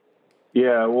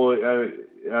 Yeah, well, or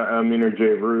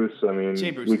Jay Bruce. Jay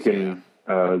Bruce, we can...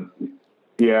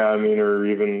 Yeah, I mean, or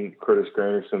even Curtis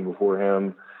Granderson before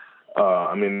him.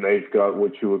 I mean, they've got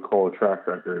what you would call a track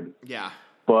record. Yeah.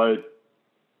 But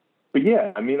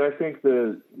yeah, I mean, I think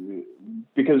that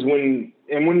because when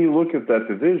you look at that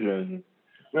division,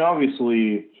 I mean,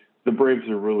 obviously the Braves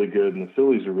are really good and the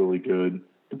Phillies are really good,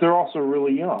 but they're also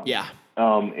really young. Yeah.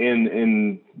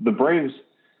 And the Braves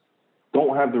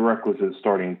don't have the requisite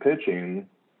starting pitching,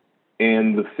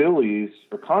 and the Phillies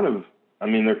are kind of, I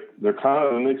mean, they're kind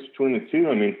of a mix between the two.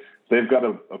 I mean, they've got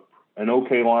an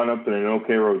okay lineup and an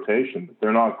okay rotation, but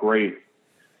they're not great.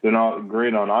 They're not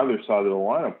great on either side of the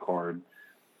lineup card.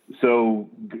 So,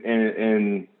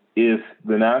 and if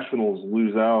the Nationals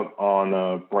lose out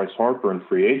on Bryce Harper in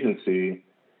free agency,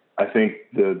 I think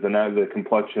the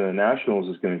complexion of the Nationals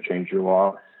is going to change a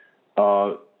lot.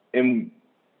 And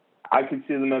I could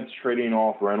see the Mets trading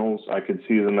off Reynolds. I could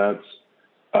see the Mets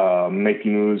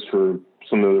making moves for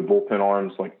some of their bullpen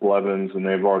arms like Blevins, and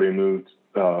they've already moved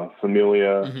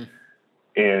Familia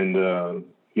and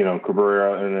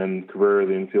Cabrera, and then Cabrera,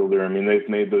 the infielder. I mean, they've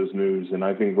made those moves, and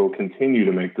I think they'll continue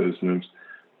to make those moves.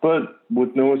 But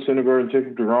with Noah Syndergaard and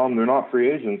Jacob deGrom, they're not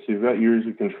free agents. You've got years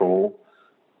of control,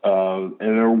 and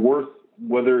they're worth,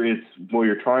 whether it's while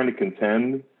you're trying to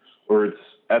contend or it's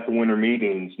at the winter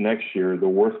meetings next year, they're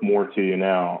worth more to you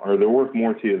now, or they're worth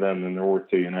more to you then than they're worth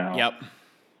to you now. Yep.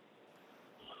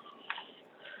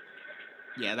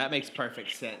 Yeah, that makes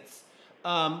perfect sense.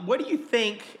 What do you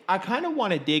think? I kind of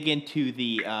want to dig into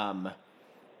the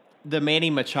Manny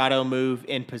Machado move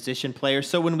in position players.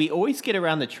 So when we always get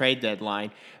around the trade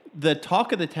deadline, the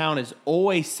talk of the town is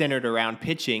always centered around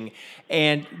pitching,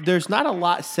 and there's not a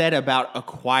lot said about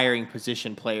acquiring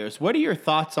position players. What are your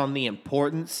thoughts on the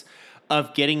importance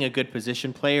of getting a good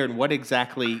position player, and what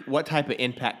type of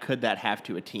impact could that have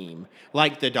to a team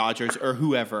like the Dodgers or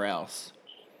whoever else?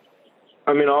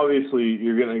 I mean, obviously,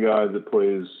 you're getting a guy that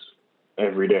plays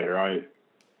every day, right?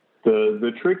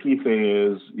 The tricky thing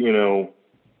is,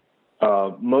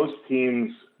 most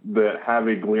teams that have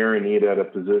a glaring need at a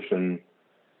position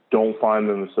don't find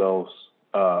themselves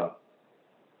in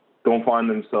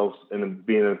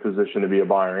being in a position to be a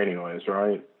buyer anyways,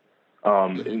 right?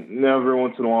 And every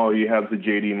once in a while you have the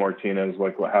JD Martinez,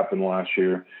 like what happened last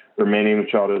year, or Manny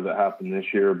Machado that happened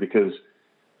this year, because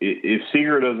if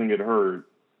Seager doesn't get hurt,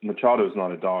 Machado's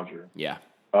not a Dodger. Yeah.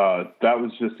 That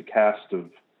was just a cast of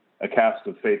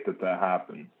fate that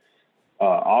happened.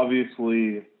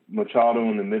 Obviously, Machado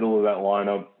in the middle of that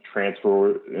lineup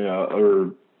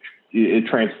it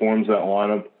transforms that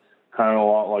lineup kind of a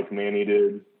lot like Manny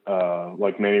did,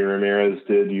 like Manny Ramirez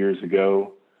did years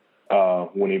ago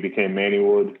when he became Manny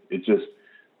Wood. The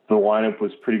lineup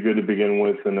was pretty good to begin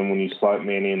with, and then when you slap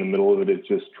Manny in the middle of it, it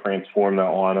just transformed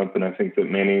that lineup. And I think that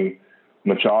Manny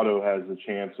Machado has the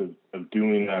chance of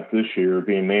doing that this year,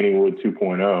 being Manny Wood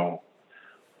 2.0.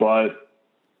 But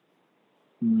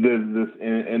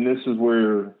this is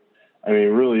where, I mean,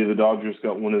 really, the Dodgers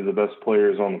got one of the best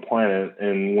players on the planet,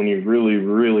 and when you really,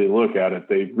 really look at it,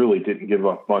 they really didn't give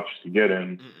up much to get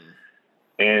him.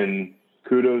 And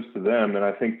kudos to them. And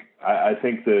I think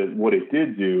that what it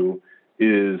did do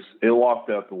is it locked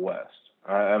out the West.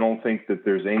 I don't think that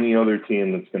there's any other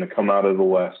team that's going to come out of the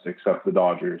West except the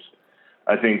Dodgers.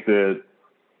 I think that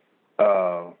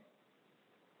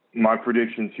my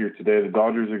predictions here today, the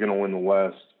Dodgers are going to win the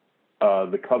West.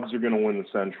 The Cubs are going to win the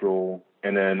Central.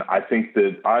 And then I think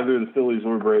that either the Phillies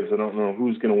or Braves, I don't know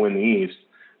who's going to win the East,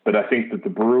 but I think that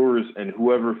the Brewers and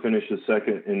whoever finishes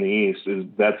second in the East,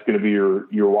 that's going to be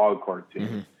your wild card team.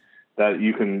 Mm-hmm. That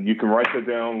you can write that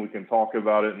down. We can talk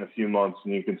about it in a few months,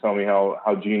 and you can tell me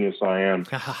how genius I am,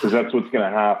 because that's what's going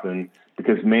to happen.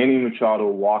 Because Manny Machado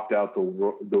walked out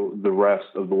the rest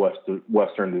of the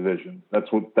Western Division.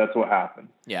 That's what happened.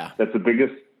 Yeah, that's the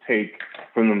biggest take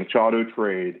from the Machado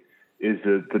trade. Is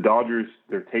that the Dodgers,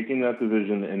 they're taking that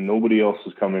division and nobody else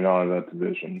is coming out of that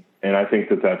division. And I think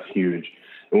that that's huge.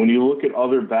 And when you look at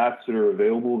other bats that are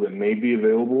available, that may be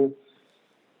available,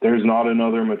 there's not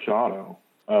another Machado.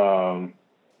 There's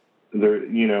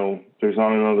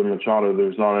not another Machado.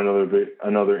 There's not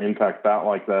another impact bat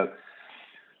like that.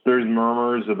 There's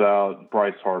murmurs about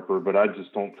Bryce Harper, but I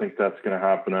just don't think that's going to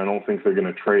happen. I don't think they're going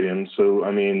to trade him. So, I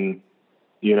mean,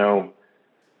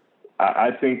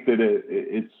 I think that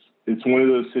it's one of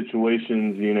those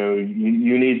situations, you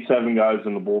need 7 guys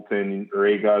in the bullpen or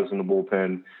 8 guys in the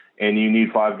bullpen, and you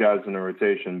need 5 guys in the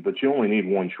rotation, but you only need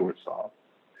 1 shortstop.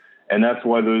 And that's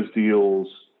why those deals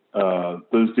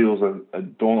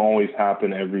don't always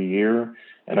happen every year.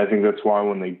 And I think that's why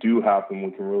when they do happen,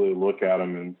 we can really look at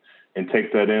them and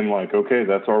take that in like, okay,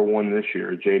 that's our one this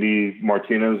year. JD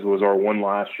Martinez was our one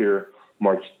last year.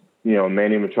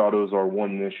 Manny Machado is our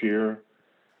one this year.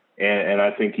 and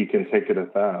I think you can take it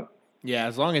at that. Yeah,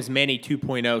 as long as Manny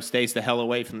 2.0 stays the hell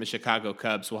away from the Chicago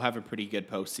Cubs, we'll have a pretty good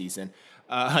postseason.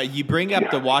 You bring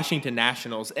up the Washington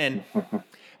Nationals, and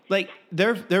like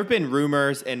there have been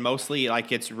rumors, and mostly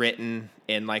like it's written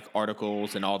in like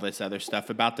articles and all this other stuff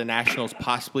about the Nationals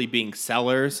possibly being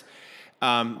sellers.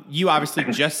 You obviously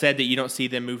just said that you don't see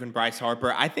them moving Bryce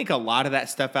Harper. I think a lot of that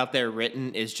stuff out there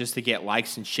written is just to get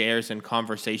likes and shares and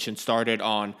conversation started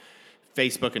on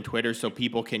Facebook and Twitter so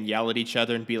people can yell at each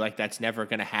other and be like, that's never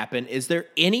going to happen. Is there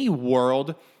any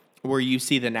world where you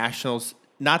see the Nationals,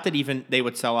 not that even they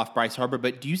would sell off Bryce Harper,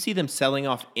 but do you see them selling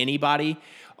off anybody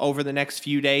over the next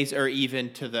few days or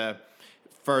even to the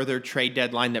further trade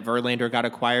deadline that Verlander got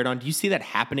acquired on? Do you see that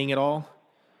happening at all?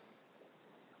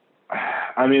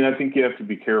 I mean, I think you have to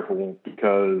be careful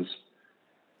because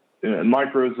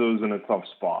Mike Rizzo's in a tough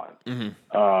spot. Mm-hmm.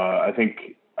 I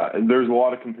think there's a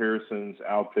lot of comparisons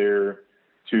out there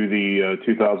to the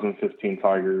 2015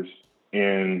 Tigers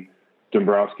and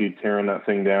Dombrowski tearing that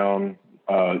thing down.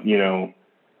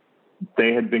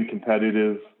 They had been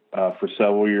competitive for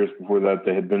several years before that.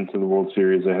 They had been to the World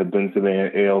Series. They had been to the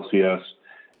ALCS,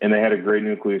 and they had a great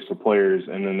nucleus of players.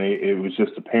 And then it was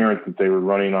just apparent that they were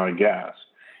running out of gas.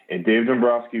 And Dave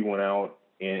Dombrowski went out,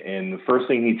 and the first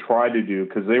thing he tried to do,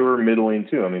 because they were middling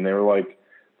too. I mean, they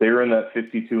were in that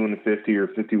 52 and 50 or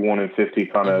 51 and 50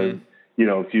 kind of,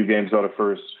 a few games out of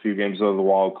first, a few games out of the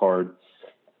wild card.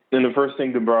 And the first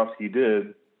thing Dombrowski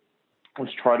did was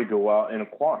try to go out and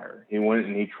acquire. He went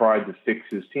and he tried to fix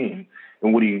his team.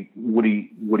 And what he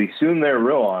soon there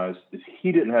realized is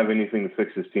he didn't have anything to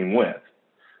fix his team with.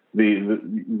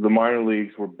 The minor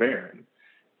leagues were barren.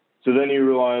 So then you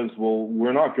realize, well,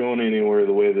 we're not going anywhere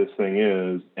the way this thing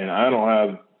is, and I don't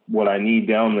have what I need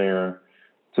down there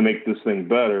to make this thing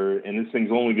better, and this thing's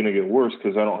only going to get worse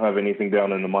because I don't have anything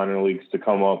down in the minor leagues to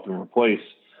come up and replace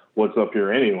what's up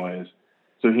here anyways.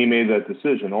 So he made that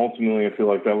decision. Ultimately, I feel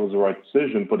like that was the right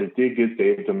decision, but it did get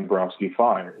Dave Dombrowski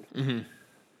fired. Mm-hmm.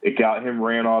 It got him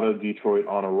ran out of Detroit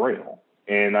on a rail.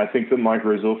 And I think that Mike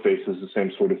Rizzo faces the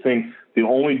same sort of thing. The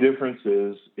only difference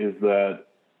is that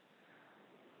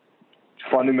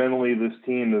fundamentally, this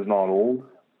team is not old.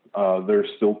 They're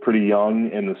still pretty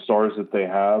young, and the stars that they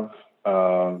have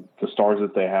are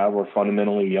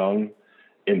fundamentally young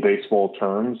in baseball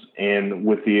terms. And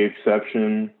with the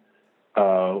exception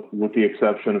of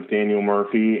Daniel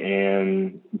Murphy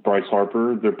and Bryce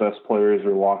Harper, their best players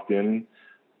are locked in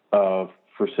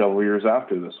for several years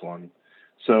after this one.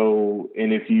 So,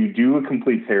 and if you do a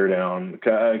complete teardown,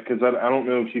 because I don't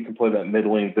know if you can play that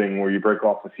middling thing where you break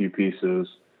off a few pieces,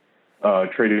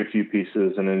 trade a few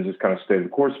pieces, and then just kind of stay the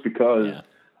course because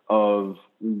of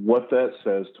what that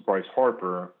says to Bryce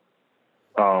Harper.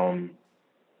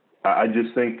 I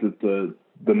just think that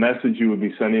the message you would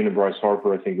be sending to Bryce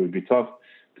Harper, I think it would be tough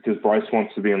because Bryce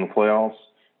wants to be in the playoffs.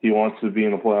 He wants to be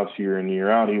in the playoffs year in, year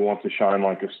out. He wants to shine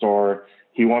like a star.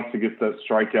 He wants to get that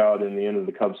strikeout in the end of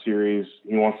the Cubs series.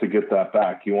 He wants to get that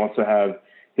back. He wants to have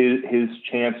his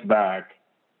chance back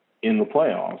in the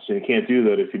playoffs. And you can't do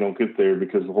that if you don't get there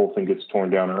because the whole thing gets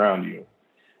torn down around you.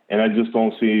 And I just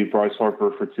don't see Bryce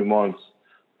Harper for 2 months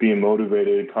being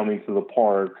motivated, coming to the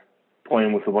park,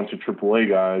 playing with a bunch of AAA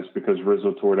guys because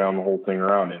Rizzo tore down the whole thing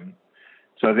around him.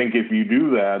 So I think if you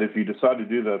decide to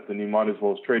do that, then you might as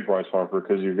well trade Bryce Harper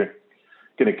because you're going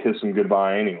to kiss him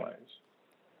goodbye anyways.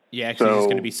 Yeah, because he's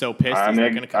going to be so pissed he's not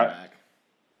going to come back.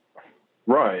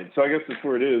 Right. So I guess that's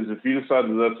where it is. If you decide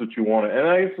that that's what you want, and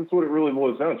I guess that's what it really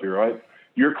boils down to, right?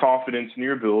 Your confidence in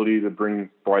your ability to bring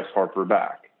Bryce Harper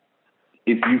back.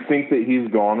 If you think that he's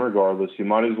gone regardless, you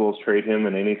might as well trade him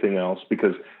and anything else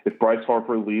because if Bryce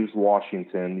Harper leaves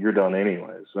Washington, you're done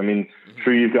anyways. I mean,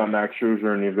 sure, you've got Max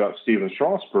Scherzer and you've got Steven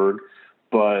Strasburg,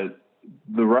 but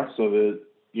the rest of it,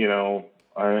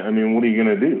 I mean, what are you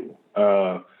going to do?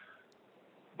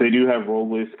 They do have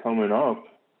Robles coming up,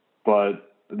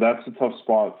 but that's a tough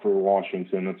spot for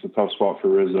Washington. It's a tough spot for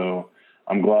Rizzo.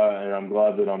 I'm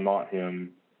glad that I'm not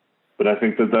him, but I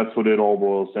think that that's what it all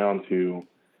boils down to.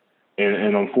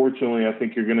 And unfortunately, I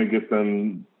think you're going to get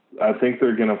them. I think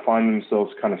they're going to find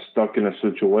themselves kind of stuck in a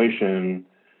situation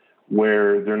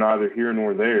where they're neither here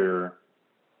nor there,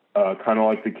 kind of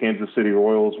like the Kansas City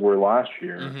Royals were last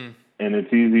year. Mm-hmm. And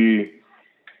it's easy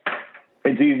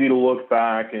to look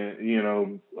back and,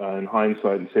 in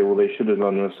hindsight and say, well, they should have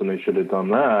done this and they should have done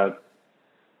that.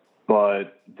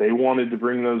 But they wanted to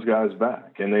bring those guys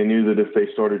back. And they knew that if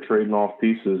they started trading off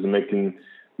pieces and making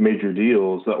major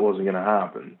deals, that wasn't going to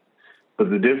happen. But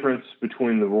the difference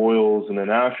between the Royals and the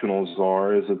Nationals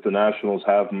is that the Nationals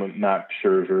have Max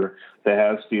Scherzer, they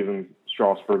have Steven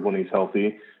Strasburg when he's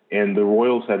healthy, and the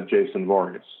Royals have Jason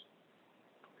Vargas.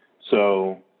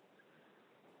 So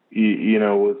you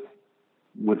know,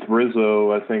 with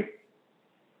Rizzo, I think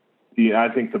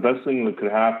the best thing that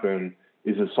could happen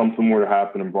is if something were to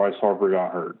happen and Bryce Harper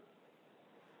got hurt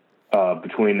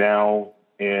between now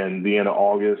and the end of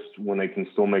August, when they can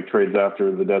still make trades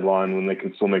after the deadline, when they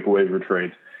can still make waiver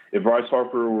trades. If Bryce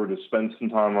Harper were to spend some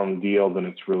time on the DL, then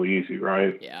it's really easy,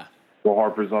 right? Yeah. Well,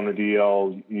 Harper's on the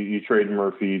DL. You trade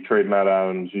Murphy, you trade Matt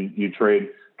Adams, you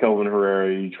trade Kelvin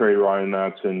Herrera, you trade Ryan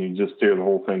Matson, you just tear the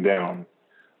whole thing down.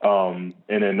 And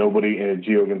then nobody, and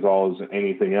Gio Gonzalez,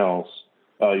 anything else.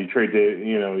 You trade,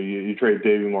 you trade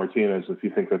Davey Martinez if you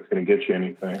think that's going to get you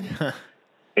anything.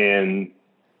 And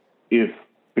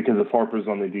because if Harper's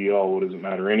on the DL, what does it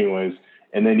matter anyways?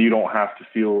 And then you don't have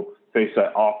to face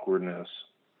that awkwardness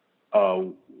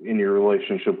in your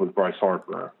relationship with Bryce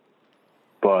Harper.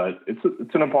 But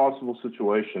it's an impossible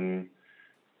situation,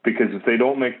 because if they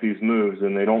don't make these moves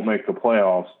and they don't make the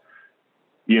playoffs,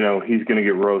 you know, he's going to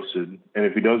get roasted. And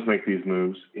if he does make these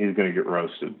moves, he's going to get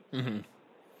roasted. Mm-hmm.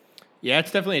 Yeah,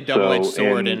 it's definitely a double-edged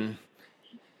sword.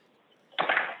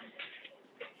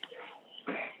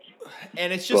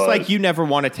 And it's just like you never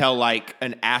want to tell like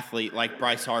an athlete like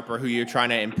Bryce Harper, who you're trying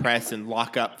to impress and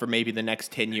lock up for maybe the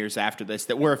next 10 years after this,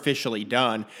 that we're officially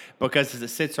done. Because as it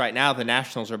sits right now, the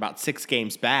Nationals are about 6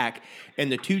 games back, and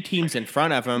the 2 teams in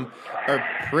front of them are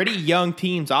pretty young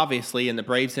teams, obviously, in the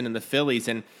Braves and in the Phillies.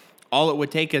 And all it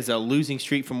would take is a losing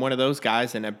streak from one of those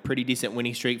guys and a pretty decent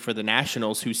winning streak for the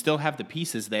Nationals, who still have the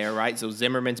pieces there, right? So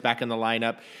Zimmerman's back in the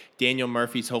lineup. Daniel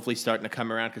Murphy's hopefully starting to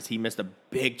come around because he missed a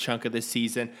big chunk of this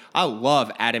season. I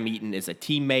love Adam Eaton as a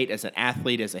teammate, as an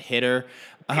athlete, as a hitter.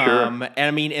 Sure.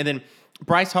 And then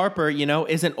Bryce Harper, you know,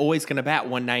 isn't always going to bat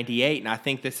 198, and I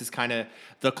think this is kind of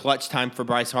the clutch time for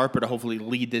Bryce Harper to hopefully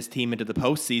lead this team into the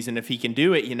postseason. If he can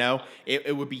do it, you know,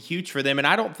 it would be huge for them. And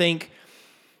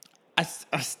I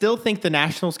still think the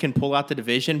Nationals can pull out the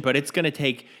division, but it's going to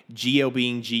take Gio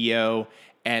being Gio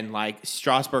and like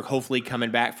Strasburg hopefully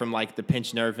coming back from like the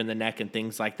pinched nerve in the neck and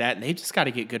things like that. And they just got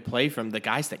to get good play from the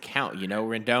guys that count, you know.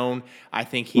 Rendon, I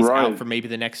think he's out for maybe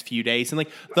the next few days. And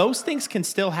like those things can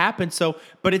still happen. So,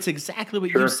 but it's exactly what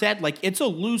you said. Like it's a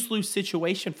lose-lose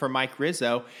situation for Mike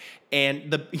Rizzo.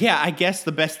 And I guess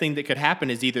the best thing that could happen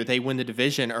is either they win the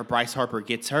division or Bryce Harper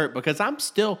gets hurt, because I'm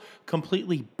still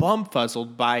completely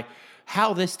bumfuzzled by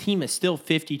how this team is still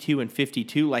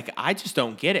 52-52. Like, I just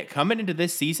don't get it. Coming into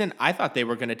this season, I thought they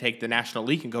were going to take the National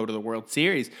League and go to the World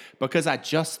Series, because I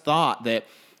just thought that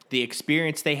the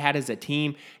experience they had as a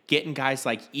team, getting guys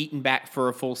like Eaton back for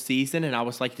a full season, and I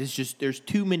was like, there's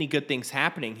too many good things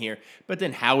happening here. But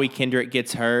then Howie Kendrick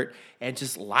gets hurt, and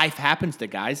just life happens to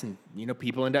guys, and you know,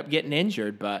 people end up getting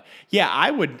injured. But yeah,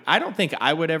 I don't think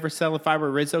I would ever sell if I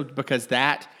were Rizzo, because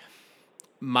that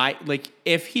might, like,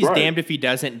 if he's damned if he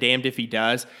doesn't, damned if he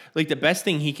does. Like, the best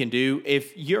thing he can do,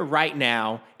 if you're right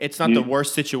now, it's not the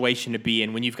worst situation to be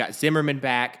in when you've got Zimmerman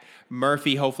back,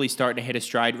 Murphy hopefully starting to hit a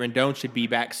stride, Rendon should be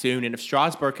back soon, and if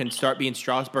Strasburg can start being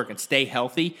Strasburg and stay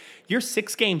healthy, you're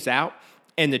 6 games out,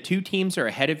 and the 2 teams are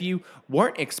ahead of you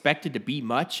weren't expected to be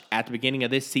much at the beginning of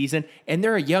this season, and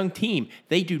they're a young team.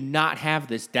 They do not have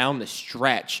this down the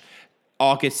stretch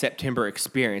August, September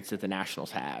experience that the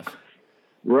Nationals have.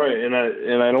 Right, and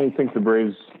I don't think the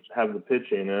Braves have the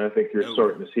pitching, and I think you're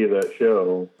starting to see that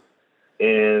show.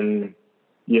 And,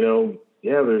 you know,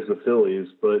 yeah, there's the Phillies,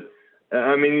 but,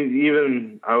 I mean,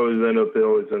 even it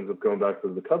always ends up going back to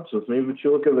the Cubs with me, but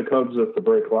you look at the Cubs at the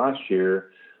break last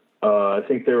year, I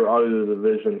think they were out of the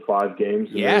division 5 games.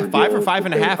 Yeah, 5 or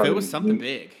 5.5. It was something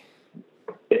big.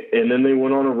 And then they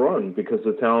went on a run because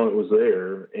the talent was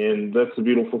there. And that's the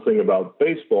beautiful thing about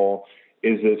baseball,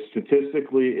 is that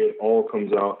statistically it all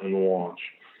comes out in the wash.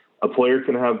 A player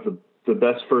can have the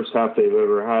best first half they've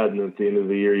ever had, and at the end of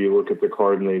the year you look at the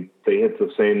card and they hit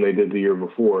the same they did the year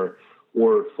before.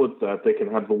 Or flip that, they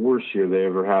can have the worst year they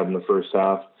ever had in the first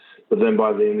half, but then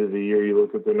by the end of the year you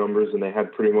look at their numbers and they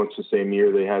had pretty much the same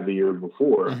year they had the year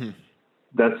before. Mm-hmm.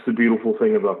 That's the beautiful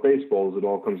thing about baseball, is it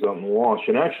all comes out in the wash.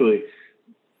 And actually,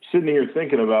 sitting here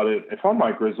thinking about it, if I'm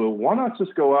Mike Rizzo, why not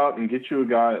just go out and get you a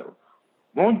guy?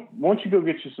 Why don't you go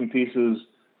get you some pieces,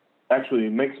 actually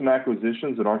make some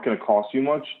acquisitions that aren't going to cost you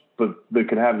much, but that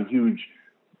could have a huge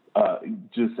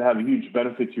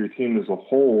benefit to your team as a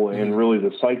whole, and really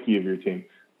the psyche of your team.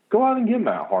 Go out and get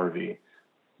Matt Harvey.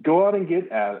 Go out and get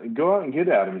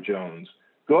Adam Jones.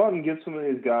 Go out and get some of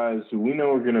these guys who we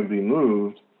know are going to be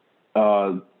moved,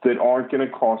 that aren't going to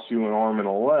cost you an arm and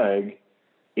a leg,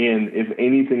 and if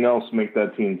anything else, make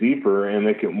that team deeper and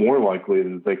make it more likely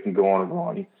that they can go on a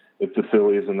run if the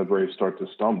Phillies and the Braves start to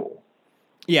stumble.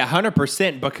 Yeah,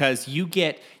 100%, because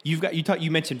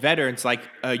you mentioned veterans like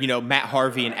Matt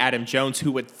Harvey and Adam Jones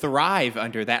who would thrive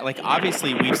under that. Like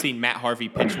obviously we've seen Matt Harvey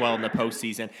pitch well in the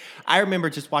postseason. I remember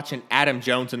just watching Adam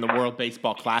Jones in the World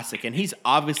Baseball Classic, and he's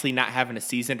obviously not having a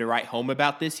season to write home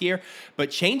about this year. But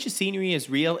change of scenery is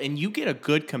real, and you get a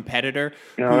good competitor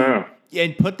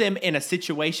and put them in a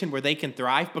situation where they can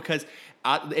thrive, because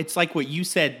it's like what you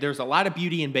said. There's a lot of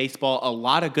beauty in baseball, a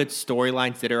lot of good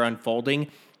storylines that are unfolding.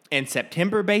 And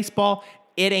September baseball,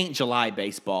 it ain't July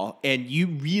baseball. And you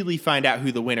really find out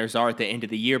who the winners are at the end of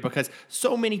the year, because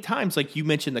so many times, like you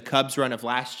mentioned the Cubs run of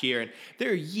last year, and there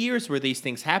are years where these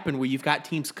things happen where you've got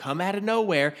teams come out of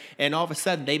nowhere and all of a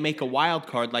sudden they make a wild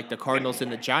card like the Cardinals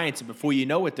and the Giants, and before you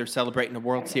know it, they're celebrating a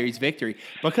World Series victory,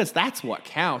 because that's what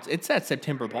counts. It's that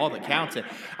September ball that counts. And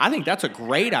I think that's a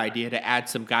great idea to add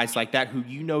some guys like that who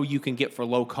you can get for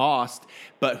low cost,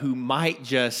 but who might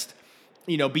just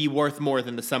be worth more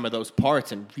than the sum of those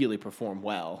parts and really perform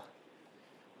well.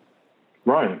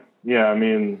 Right. Yeah. I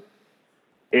mean,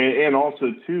 and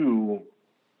also too,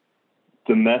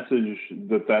 the message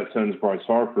that sends Bryce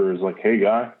Harper is like, hey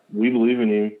guy, we believe in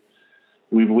you.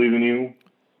 We believe in you.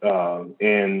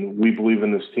 And we believe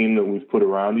in this team that we've put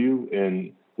around you.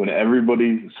 And when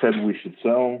everybody said we should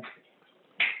sell,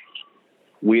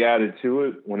 we added to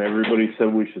it. When everybody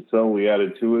said we should sell, we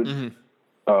added to it. Mm-hmm.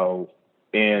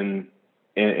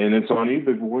 And it's on you,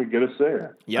 big boy. Get us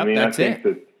there. Yep, I think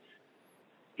that,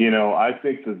 I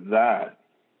think that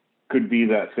could be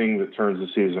that thing that turns the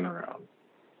season around.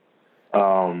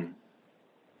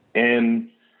 And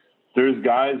there's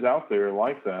guys out there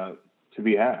like that to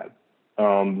be had.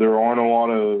 There aren't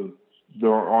a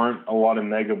lot of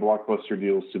mega blockbuster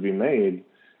deals to be made,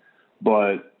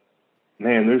 but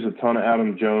man, there's a ton of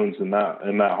Adam Jones and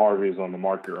Matt Harvey's on the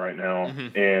market right now.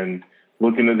 Mm-hmm. And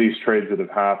looking at these trades that have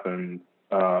happened,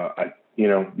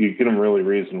 you get them really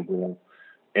reasonable,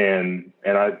 and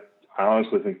I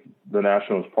honestly think the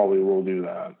Nationals probably will do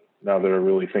that now that I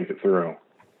really think it through.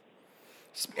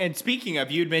 And speaking of,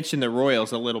 you'd mentioned the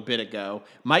Royals a little bit ago.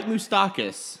 Mike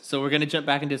Moustakas. So we're going to jump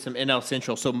back into some NL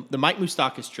Central. So the Mike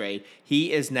Moustakas trade,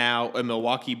 he is now a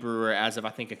Milwaukee Brewer as of, I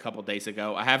think, a couple days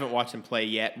ago. I haven't watched him play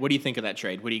yet. What do you think of that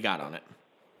trade? What do you got on it?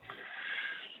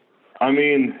 I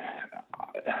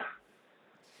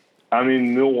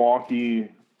mean, Milwaukee,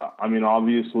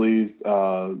 obviously,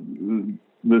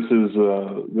 this is,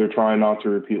 they're trying not to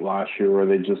repeat last year where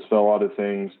they just fell out of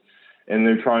things, and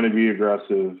they're trying to be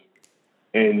aggressive,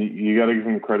 and you got to give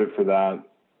them credit for that.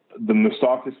 The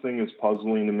Moustakas thing is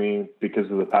puzzling to me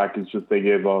because of the package that they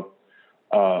gave up.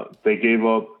 They gave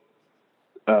up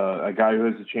a guy who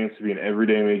has a chance to be an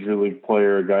everyday major league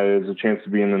player, a guy who has a chance to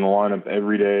be in the lineup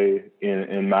every day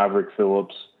in Maverick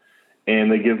Phillips,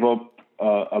 and they give up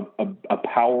a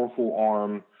powerful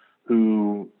arm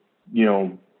who,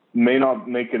 may not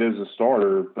make it as a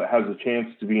starter, but has a chance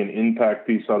to be an impact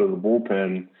piece out of the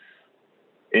bullpen.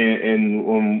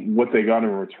 And what they got in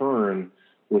return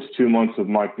was 2 months of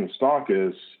Mike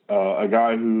Moustakas, a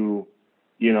guy who,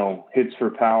 hits for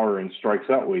power and strikes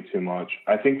out way too much.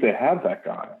 I think they have that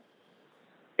guy.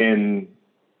 And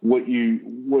what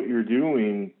you're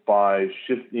doing by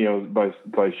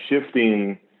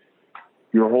shifting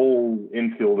your whole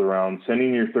infield around,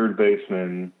 sending your third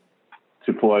baseman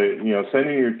to play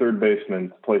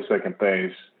second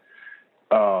base,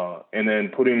 and then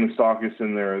putting Moustakas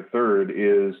in there at third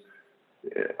is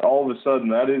all of a sudden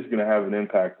that is going to have an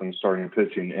impact on starting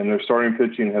pitching. And their starting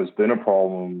pitching has been a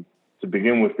problem to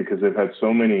begin with because they've had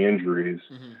so many injuries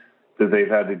that they've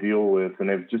had to deal with, and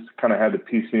they've just kind of had to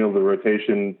piecemeal the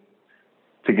rotation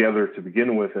together to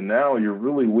begin with. And now you're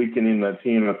really weakening that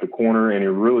team at the corner, and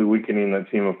you're really weakening that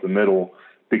team up the middle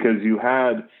because you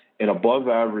had an above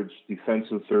average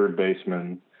defensive third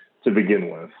baseman to begin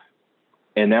with.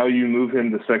 And now you move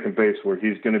him to second base where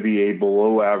he's going to be a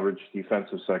below average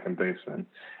defensive second baseman.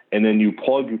 And then you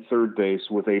plug third base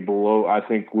with I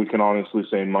think we can honestly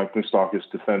say Mike Moustakas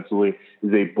defensively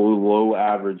is a below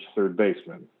average third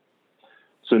baseman.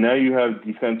 So now you have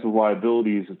defensive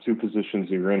liabilities at two positions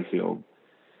in your infield.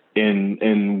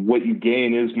 And what you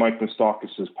gain is Mike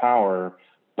Moustakas' power,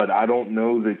 but I don't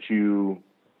know that your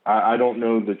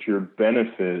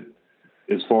benefit,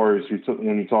 as far as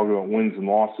when you talk about wins and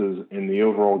losses and the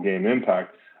overall game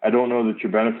impact, I don't know that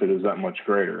your benefit is that much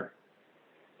greater.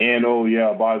 And, oh,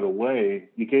 yeah, by the way,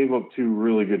 you gave up two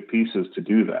really good pieces to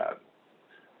do that.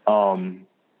 And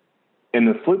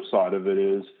the flip side of it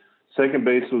is second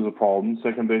base was a problem.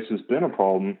 Second base has been a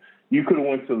problem. You could have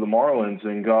went to the Marlins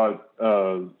and got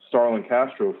Starlin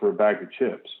Castro for a bag of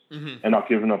chips and not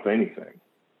given up anything.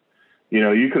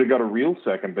 You could have got a real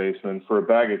second baseman for a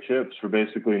bag of chips for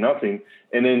basically nothing,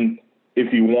 and then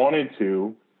if you wanted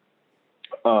to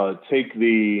take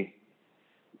the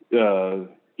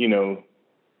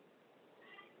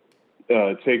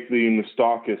take the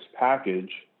Moustakas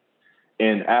package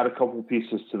and add a couple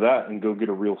pieces to that and go get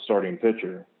a real starting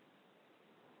pitcher.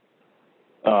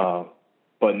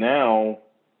 But now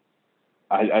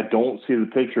I don't see the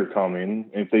pitcher coming.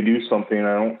 If they do something,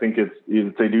 I think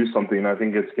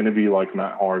it's going to be like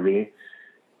Matt Harvey.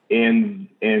 And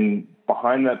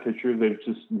behind that pitcher, they've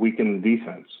just weakened the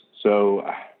defense. So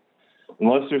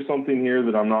unless there's something here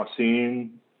that I'm not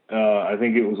seeing, I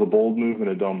think it was a bold move and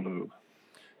a dumb move.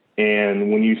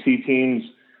 And when you see teams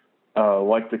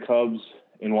like the Cubs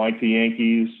and like the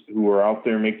Yankees who are out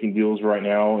there making deals right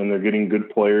now, and they're getting good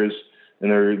players, and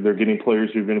they're getting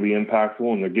players who are going to be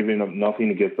impactful, and they're giving up nothing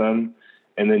to get them,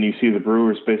 and then you see the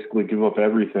Brewers basically give up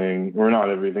everything, or not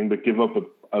everything, but give up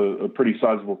a pretty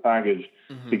sizable package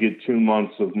to get 2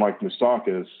 months of Mike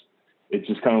Moustakas, it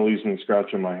just kind of leaves me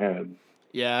scratching my head.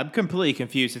 Yeah, I'm completely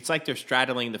confused. It's like they're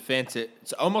straddling the fence.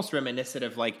 It's almost reminiscent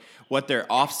of like what their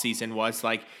offseason was.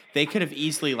 Like they could have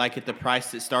easily like at the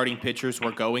price that starting pitchers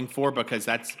were going for, because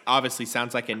that's obviously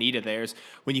sounds like a need of theirs.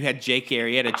 When you had Jake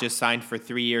Arrieta just signed for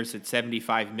 3 years at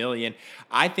 $75 million,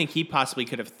 I think he possibly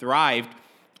could have thrived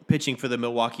pitching for the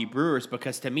Milwaukee Brewers,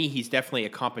 because to me he's definitely a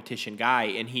competition guy,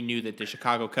 and he knew that the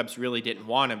Chicago Cubs really didn't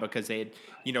want him because they had,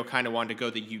 kind of wanted to go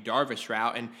the Yu Darvish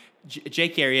route. And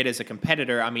Jake Arrieta is a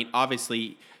competitor. I mean,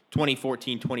 obviously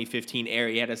 2014, 2015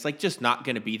 Arrieta is like just not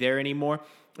going to be there anymore.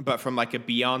 But from like a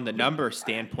beyond the number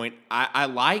standpoint, I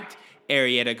liked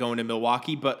Arrieta going to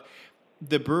Milwaukee, but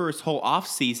the Brewers' whole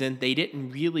offseason, they didn't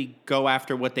really go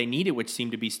after what they needed, which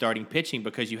seemed to be starting pitching,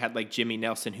 because you had like Jimmy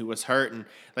Nelson who was hurt, and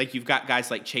like you've got guys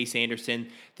like Chase Anderson.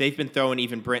 They've been throwing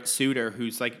even Brent Suter,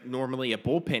 who's like normally a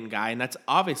bullpen guy, and that's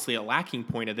obviously a lacking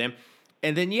point of them.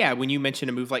 And then, yeah, when you mention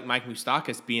a move like Mike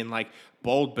Moustakas being like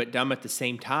bold but dumb at the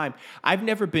same time, I've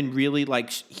never been really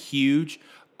like huge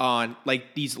on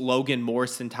like these Logan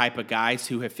Morrison type of guys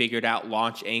who have figured out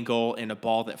launch angle and a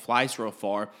ball that flies real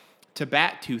far to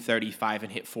bat 235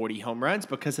 and hit 40 home runs,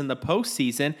 because in the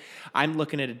postseason, I'm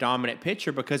looking at a dominant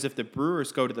pitcher, because if the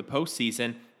Brewers go to the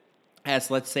postseason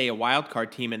as, let's say, a wild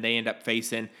card team and they end up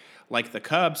facing like the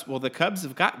Cubs, well, the Cubs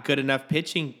have got good enough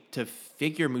pitching to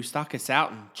figure Moustakas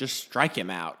out and just strike him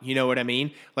out. You know what I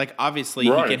mean? Like, obviously,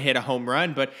 He can hit a home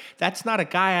run, but that's not a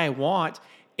guy I want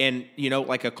in,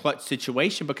 like a clutch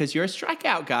situation, because you're a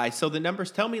strikeout guy. So the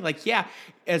numbers tell me, like, yeah,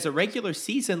 as a regular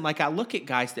season, like I look at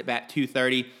guys that bat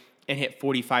 230 and hit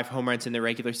 45 home runs in the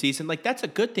regular season, like that's a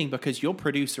good thing because you'll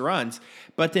produce runs.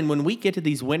 But then when we get to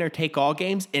these winner-take-all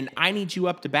games and I need you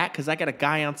up to bat because I got a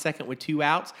guy on second with 2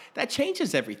 outs, that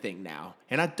changes everything now,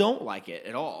 and I don't like it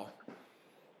at all.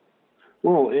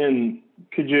 Well, and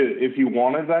could you, if you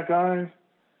wanted that guy,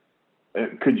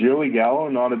 could Joey Gallo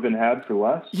not have been had for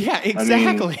less? Yeah,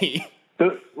 exactly. I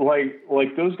mean,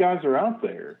 like those guys are out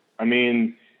there. I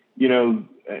mean, and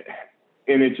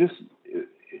it just,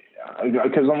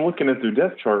 because I'm looking at their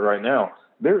depth chart right now,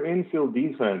 their infield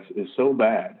defense is so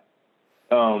bad.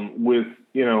 With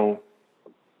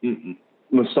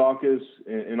Moustakas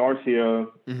and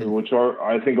Arcia, which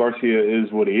I think Arcia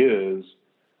is what he is.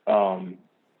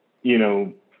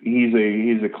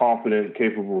 He's a confident,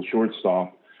 capable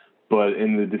shortstop, but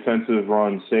in the defensive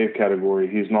run save category,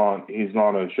 he's not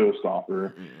a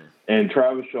showstopper. And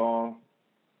Travis Shaw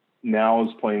now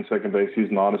is playing second base.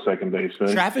 He's not a second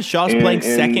baseman. Travis Shaw's playing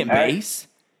second base?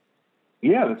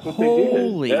 Yeah, that's what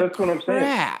Holy they did. That's what I'm saying.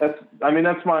 Crap. That's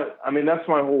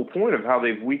my whole point of how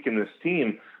they've weakened this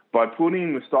team by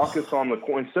putting Moustakas on the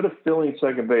court. Instead of filling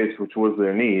second base, which was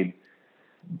their need,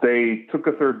 they took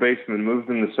a third baseman, moved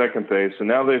him to second base, and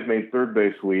now they've made third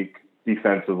base weak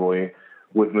defensively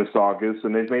with Moustakas,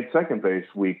 and they've made second base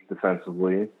weak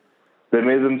defensively. They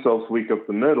made themselves weak up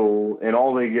the middle, and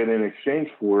all they get in exchange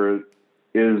for it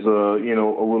is a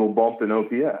little bump in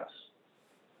OPS.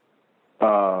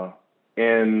 But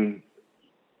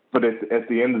at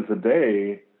the end of the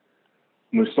day,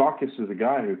 Moustakas is a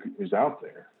guy who's out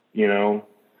there.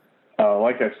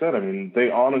 Like I said, I mean, they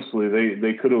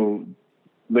could have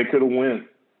went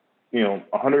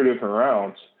 100 different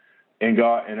routes and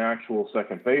got an actual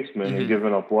second baseman and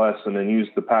given up less, and then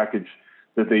used the package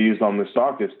that they used on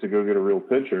Moustakas to go get a real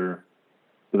pitcher,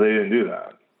 but they didn't do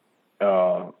that.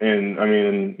 And I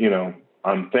mean,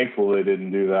 I'm thankful they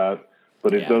didn't do that,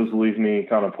 but it does leave me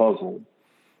kind of puzzled.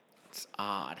 It's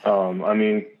odd. I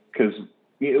mean, because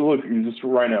look, just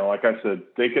right now, like I said,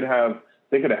 they could have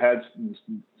had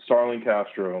Starlin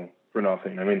Castro for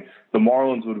nothing. I mean, the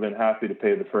Marlins would have been happy to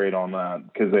pay the freight on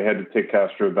that because they had to take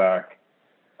Castro back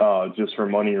just for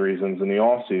money reasons in the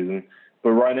offseason.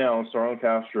 But right now, Starlin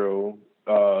Castro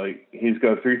He's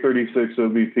got 336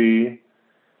 OBP.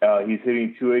 He's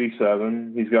hitting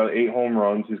 287. He's got 8 home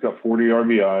runs. He's got 40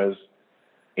 RBIs.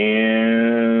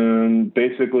 And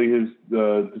basically his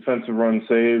defensive run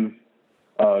save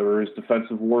or his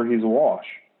defensive WAR, he's a wash.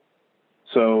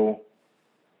 So,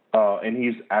 and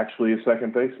he's actually a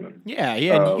second baseman. Yeah.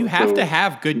 And you have to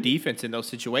have good defense in those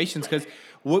situations because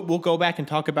we'll go back and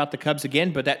talk about the Cubs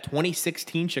again, but that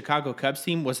 2016 Chicago Cubs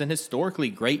team was an historically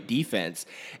great defense.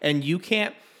 And you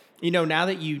can't, now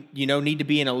that you need to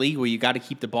be in a league where you got to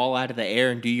keep the ball out of the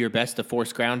air and do your best to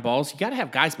force ground balls, you got to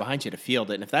have guys behind you to field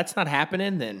it. And if that's not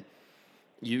happening, then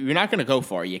you're not going to go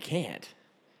far. You can't.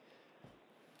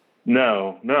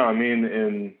 No. I mean,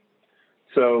 and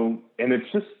it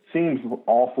just seems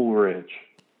awful rich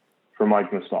for Mike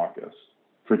Moustakas,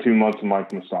 for 2 months of Mike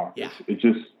Moustakas. Yeah. It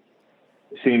just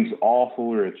seems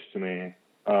awful rich to me.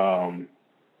 I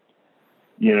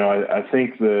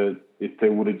think that if they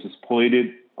would have just played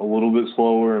it a little bit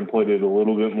slower and played it a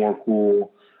little bit more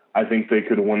cool, I think they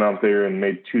could have went out there and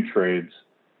made 2 trades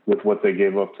with what they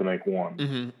gave up to make 1.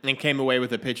 Mm-hmm. And came away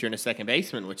with a pitcher and a second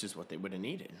baseman, which is what they would have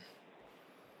needed.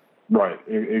 Right,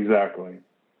 exactly.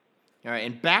 All right,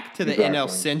 and back to the NL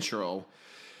Central.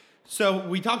 So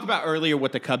we talked about earlier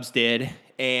what the Cubs did,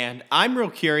 and I'm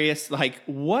real curious,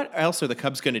 what else are the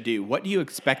Cubs going to do? What do you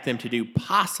expect them to do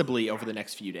possibly over the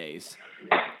next few days?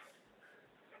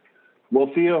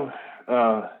 Well, Theo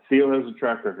has a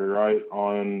track record, right?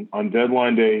 On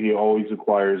deadline day, he always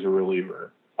acquires a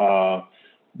reliever.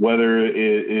 Whether it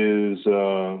is,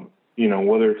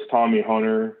 whether it's Tommy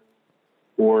Hunter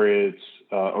or it's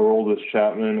Aroldis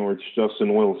Chapman or it's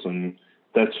Justin Wilson,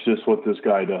 that's just what this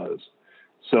guy does.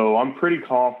 So I'm pretty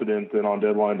confident that on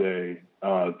deadline day,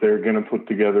 they're going to put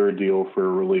together a deal for a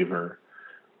reliever.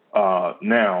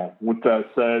 Now, with that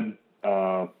said,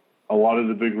 a lot of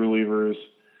the big relievers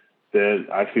that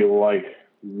I feel like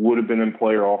would have been in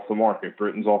play are off the market.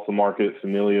 Britton's off the market.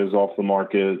 Familia's off the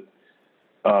market.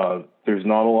 There's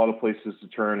not a lot of places to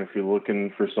turn if you're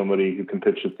looking for somebody who can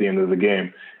pitch at the end of the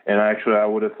game. And actually, I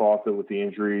would have thought that with the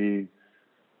injury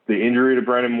to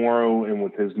Brandon Morrow and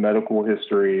with his medical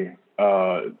history,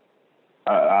 I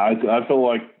feel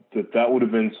like that would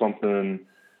have been something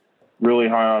really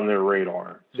high on their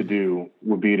radar to do,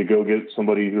 would be to go get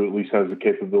somebody who at least has the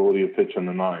capability of pitching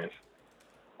the ninth.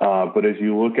 But as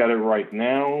you look at it right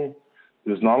now,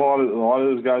 there's not a lot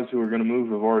of those guys who are going to move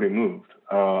have already moved.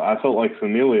 I felt like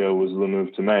Familia was the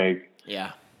move to make.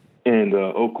 Yeah. And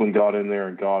Oakland got in there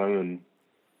and got him. And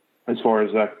as far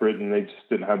as Zach Britton, they just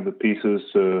didn't have the pieces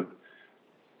to,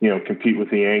 compete with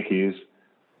the Yankees.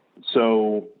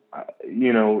 So,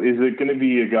 is it going to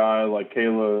be a guy like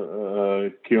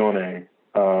Kayla Keone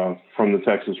from the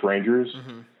Texas Rangers?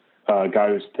 Mm-hmm. A guy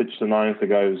who's pitched the ninth, a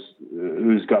guy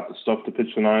who's got the stuff to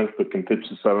pitch the ninth, but can pitch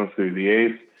the seventh through the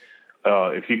eighth.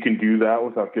 If you can do that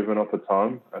without giving up a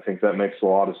ton, I think that makes a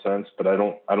lot of sense. But I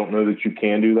don't know that you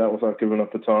can do that without giving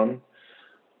up a ton.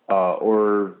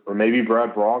 Or maybe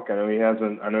Brad Brock. I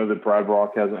know that Brad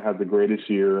Brock hasn't had the greatest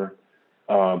year,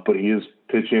 but he is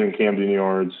pitching in Camden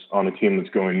Yards on a team that's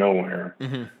going nowhere.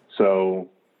 Mm-hmm. So,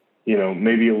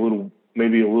 maybe a little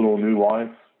new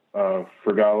life for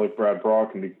a guy like Brad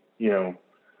Brock, and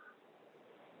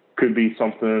could be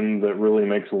something that really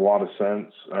makes a lot of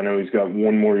sense. I know he's got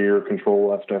one more year of control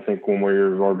left, I think one more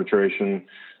year of arbitration.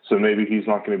 So maybe he's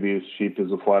not going to be as cheap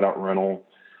as a flat-out rental.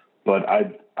 But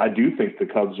I do think the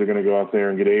Cubs are going to go out there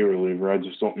and get a reliever. I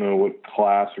just don't know what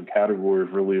class or category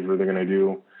of reliever they're going to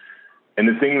do. And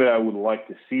the thing that I would like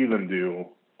to see them do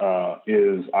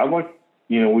is I'd like,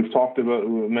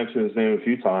 we've mentioned his name a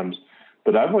few times,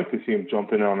 but I'd like to see him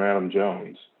jump in on Adam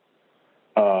Jones.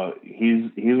 He's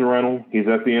a rental. He's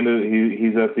at the end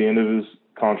of his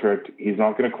contract. He's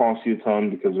not going to cost you a ton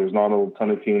because there's not a ton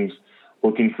of teams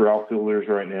looking for outfielders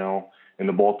right now. And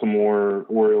the Baltimore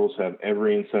Orioles have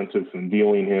every incentive in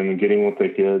dealing him and getting what they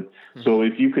could. Mm-hmm. So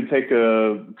if you could take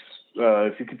a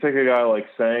guy like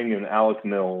Sang and Alec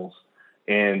Mills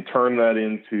and turn that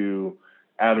into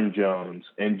Adam Jones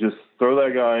and just throw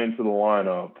that guy into the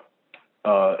lineup,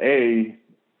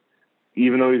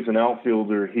 even though he's an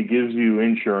outfielder, he gives you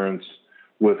insurance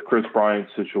with Chris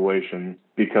Bryant's situation,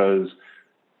 because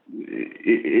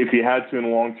if you had to in the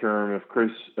long term, if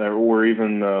Chris or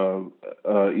even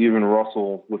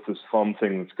Russell with this thumb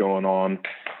thing that's going on,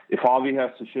 if Javi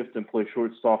has to shift and play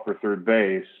shortstop or third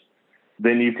base,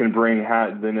 then you can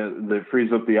that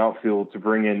frees up the outfield to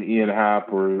bring in Ian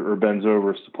Happ or Ben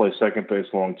Zobrist to play second base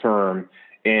long term,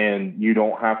 and you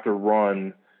don't have to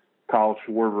run Kyle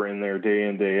Schwarber in there day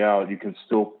in, day out. You can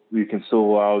still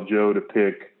allow Joe to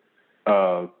pick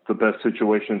the best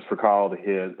situations for Kyle to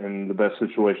hit and the best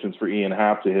situations for Ian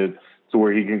Happ to hit to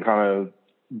where he can kind of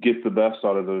get the best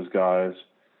out of those guys.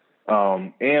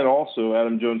 And also,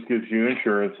 Adam Jones gives you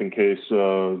insurance in case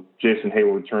Jason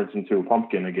Hayward turns into a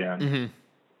pumpkin again. Mm-hmm.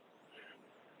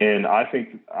 And I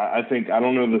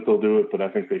don't know that they'll do it, but I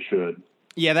think they should.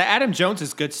 Yeah, that Adam Jones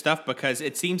is good stuff because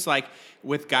it seems like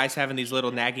with guys having these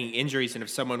little nagging injuries, and if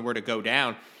someone were to go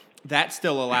down, that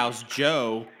still allows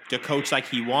Joe to coach like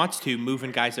he wants to,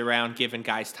 moving guys around, giving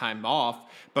guys time off,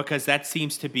 because that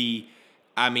seems to be,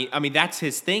 I mean that's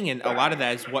his thing, and a lot of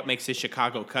that is what makes the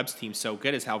Chicago Cubs team so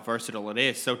good is how versatile it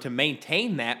is. So to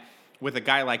maintain that with a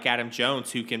guy like Adam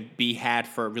Jones who can be had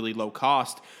for a really low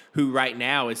cost, who right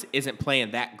now isn't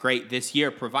playing that great this year,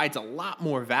 provides a lot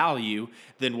more value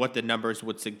than what the numbers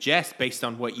would suggest based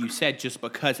on what you said, just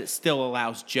because it still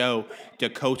allows Joe to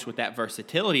coach with that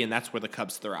versatility, and that's where the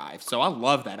Cubs thrive. So I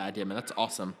love that idea, man. That's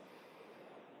awesome.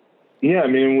 Yeah, I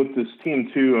mean, with this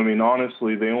team, too, I mean,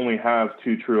 honestly, they only have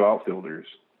two true outfielders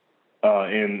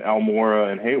in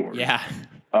Almora and Hayward. Yeah.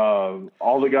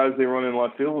 All the guys they run in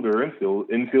left field are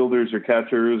infielders or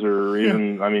catchers, or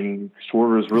even, I mean,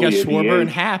 Schwarber's really a Schwarber DH and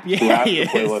Happ, yeah, who has he to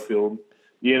play is. left field.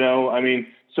 You know, I mean,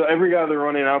 so every guy they're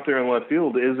running out there in left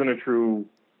field isn't a true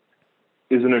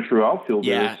outfielder.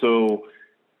 Yeah. So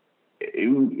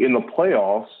in the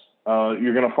playoffs,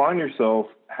 you're going to find yourself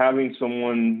having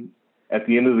someone at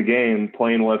the end of the game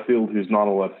playing left field who's not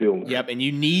a left fielder. Yep, and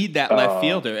you need that left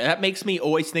fielder. That makes me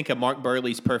always think of Mark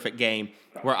Burley's perfect game,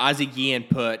 where Ozzie Guillen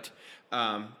put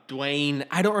Dwayne,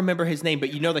 I don't remember his name,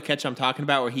 but you know the catch I'm talking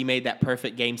about, where he made that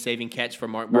perfect game-saving catch for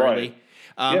Mark Burley.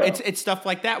 Right. It's stuff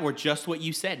like that where just what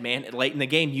you said, man, late in the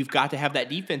game, you've got to have that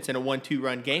defense in a 1-2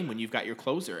 run game when you've got your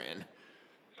closer in.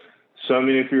 So, I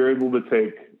mean, if you're able to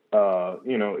take,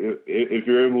 if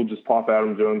you're able to just pop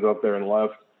Adam Jones up there and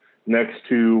left next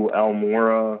to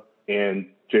Almora and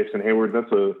Jason Hayward,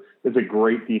 it's a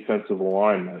great defensive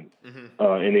alignment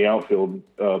in the outfield,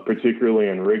 particularly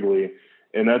in Wrigley.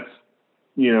 And that's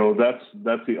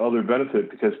the other benefit,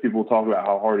 because people talk about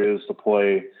how hard it is to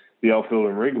play the outfield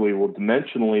in Wrigley. Well,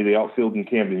 dimensionally, the outfield in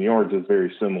Camden Yards is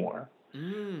very similar.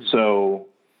 So,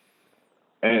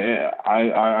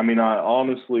 I mean, I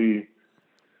honestly,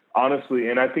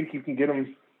 and I think you can get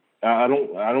them. I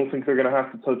don't think they're going to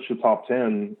have to touch the top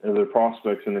 10 of their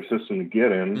prospects in their system to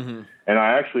get him. And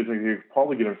I actually think you could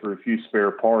probably get him for a few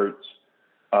spare parts,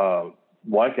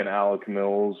 like an Alec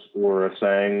Mills or a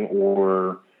Sang,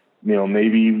 or,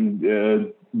 maybe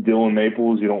Dylan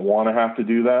Maples. You don't want to have to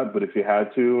do that, but if you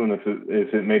had to, and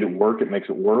if it made it work, it makes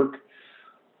it work.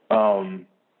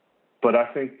 But I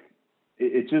think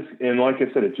it just, and like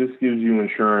I said, it just gives you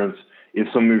insurance if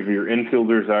some of your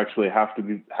infielders actually have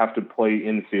to play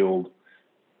infield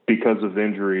because of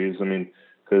injuries. I mean,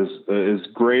 because as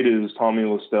great as Tommy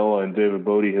La Stella and David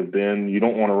Bodie have been, you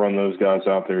don't want to run those guys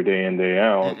out there day in, day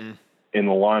out in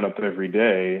the lineup every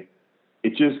day.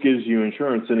 It just gives you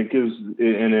insurance, and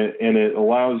it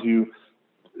allows you,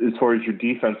 as far as your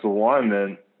defensive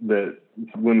alignment, that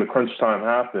when the crunch time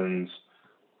happens,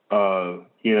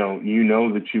 you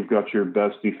know that you've got your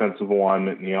best defensive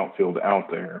alignment in the outfield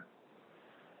out there.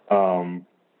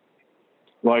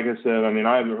 Like I said, I mean,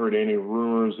 I haven't heard any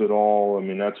rumors at all. I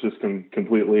mean, that's just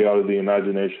completely out of the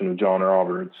imagination of John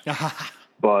Roberts.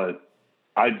 But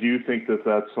I do think that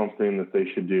that's something that they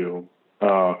should do.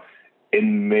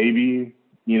 And maybe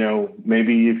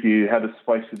if you had to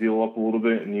spice the deal up a little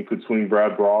bit and you could swing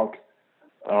Brad Brock,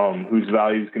 whose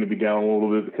value is going to be down a little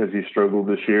bit because he struggled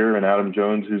this year, and Adam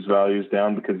Jones, whose value is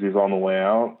down because he's on the way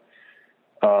out.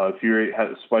 If you had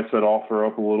to spice that offer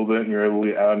up a little bit and you're able to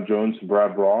get Adam Jones and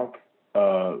Brad Brock,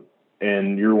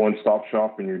 and you're one-stop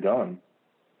shop and you're done.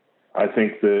 I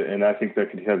think that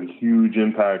could have a huge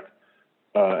impact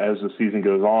as the season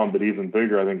goes on, but even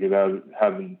bigger, I think it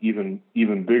have an even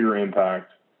bigger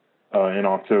impact in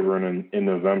October and in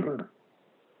November.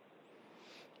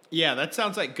 Yeah, that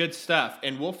sounds like good stuff,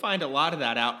 and we'll find a lot of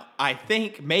that out, I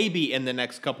think, maybe in the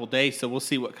next couple days, so we'll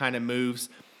see what kind of moves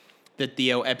that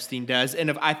Theo Epstein does.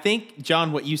 And I think,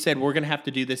 John, what you said, we're going to have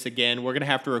to do this again. We're going to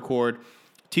have to record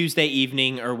Tuesday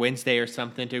evening or Wednesday or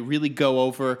something to really go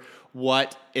over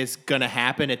what is going to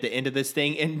happen at the end of this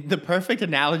thing. And the perfect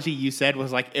analogy you said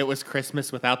was like it was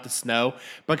Christmas without the snow,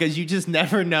 because you just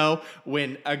never know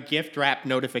when a gift wrap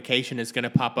notification is going to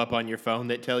pop up on your phone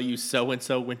that tell you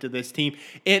so-and-so went to this team.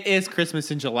 It is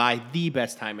Christmas in July, the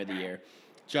best time of the year.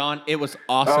 John, it was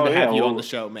awesome to have you on the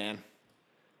show, man.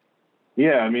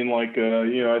 Yeah, I mean, I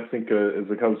think as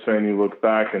a Cubs fan, you look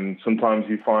back and sometimes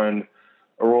you find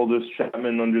Aroldis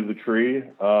Chapman under the tree,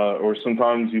 or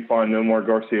sometimes you find Nomar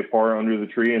Garciaparra under the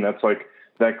tree, and that's like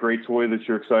that great toy that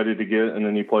you're excited to get, and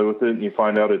then you play with it and you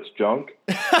find out it's junk.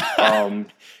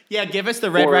 Yeah, give us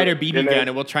the Red Ryder BB gun,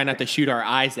 and we'll try not to shoot our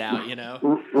eyes out.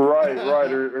 Right.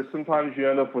 Or sometimes you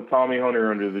end up with Tommy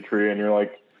Hunter under the tree, and you're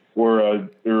like, oh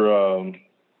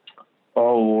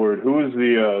Lord, who was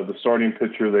the starting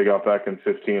pitcher they got back in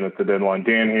 2015 at the deadline?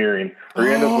 Dan Herring. Or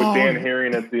you end up with Dan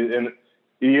Herring at the end.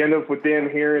 You end up with Dan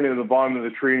Herring in the bottom of the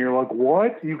tree, and you're like,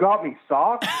 "What? You got me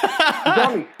socks? You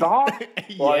got me socks?"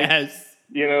 Yes.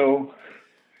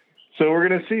 So we're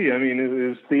gonna see. I mean,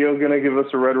 is Theo gonna give us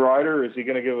a Red Ryder, or is he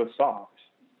gonna give us socks?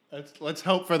 Let's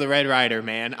hope for the Red Ryder,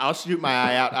 man. I'll shoot my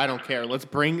eye out. I don't care. Let's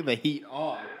bring the heat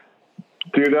on.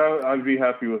 Dude, I'd be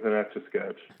happy with an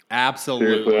Etch-a-Sketch.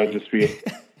 Absolutely. Seriously,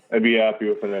 I'd be happy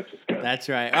with an Etch-a-Sketch. That's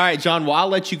right. All right, John, well, I'll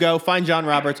let you go. Find John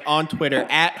Roberts on Twitter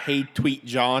at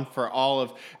HeyTweetJohn for all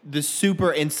of the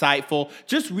super insightful,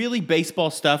 just really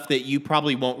baseball stuff that you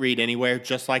probably won't read anywhere,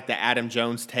 just like the Adam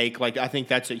Jones take. I think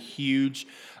that's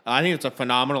I think it's a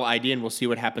phenomenal idea, and we'll see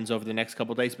what happens over the next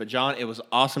couple of days. But, John, it was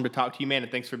awesome to talk to you, man,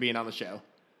 and thanks for being on the show.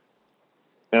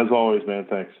 As always, man.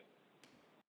 Thanks.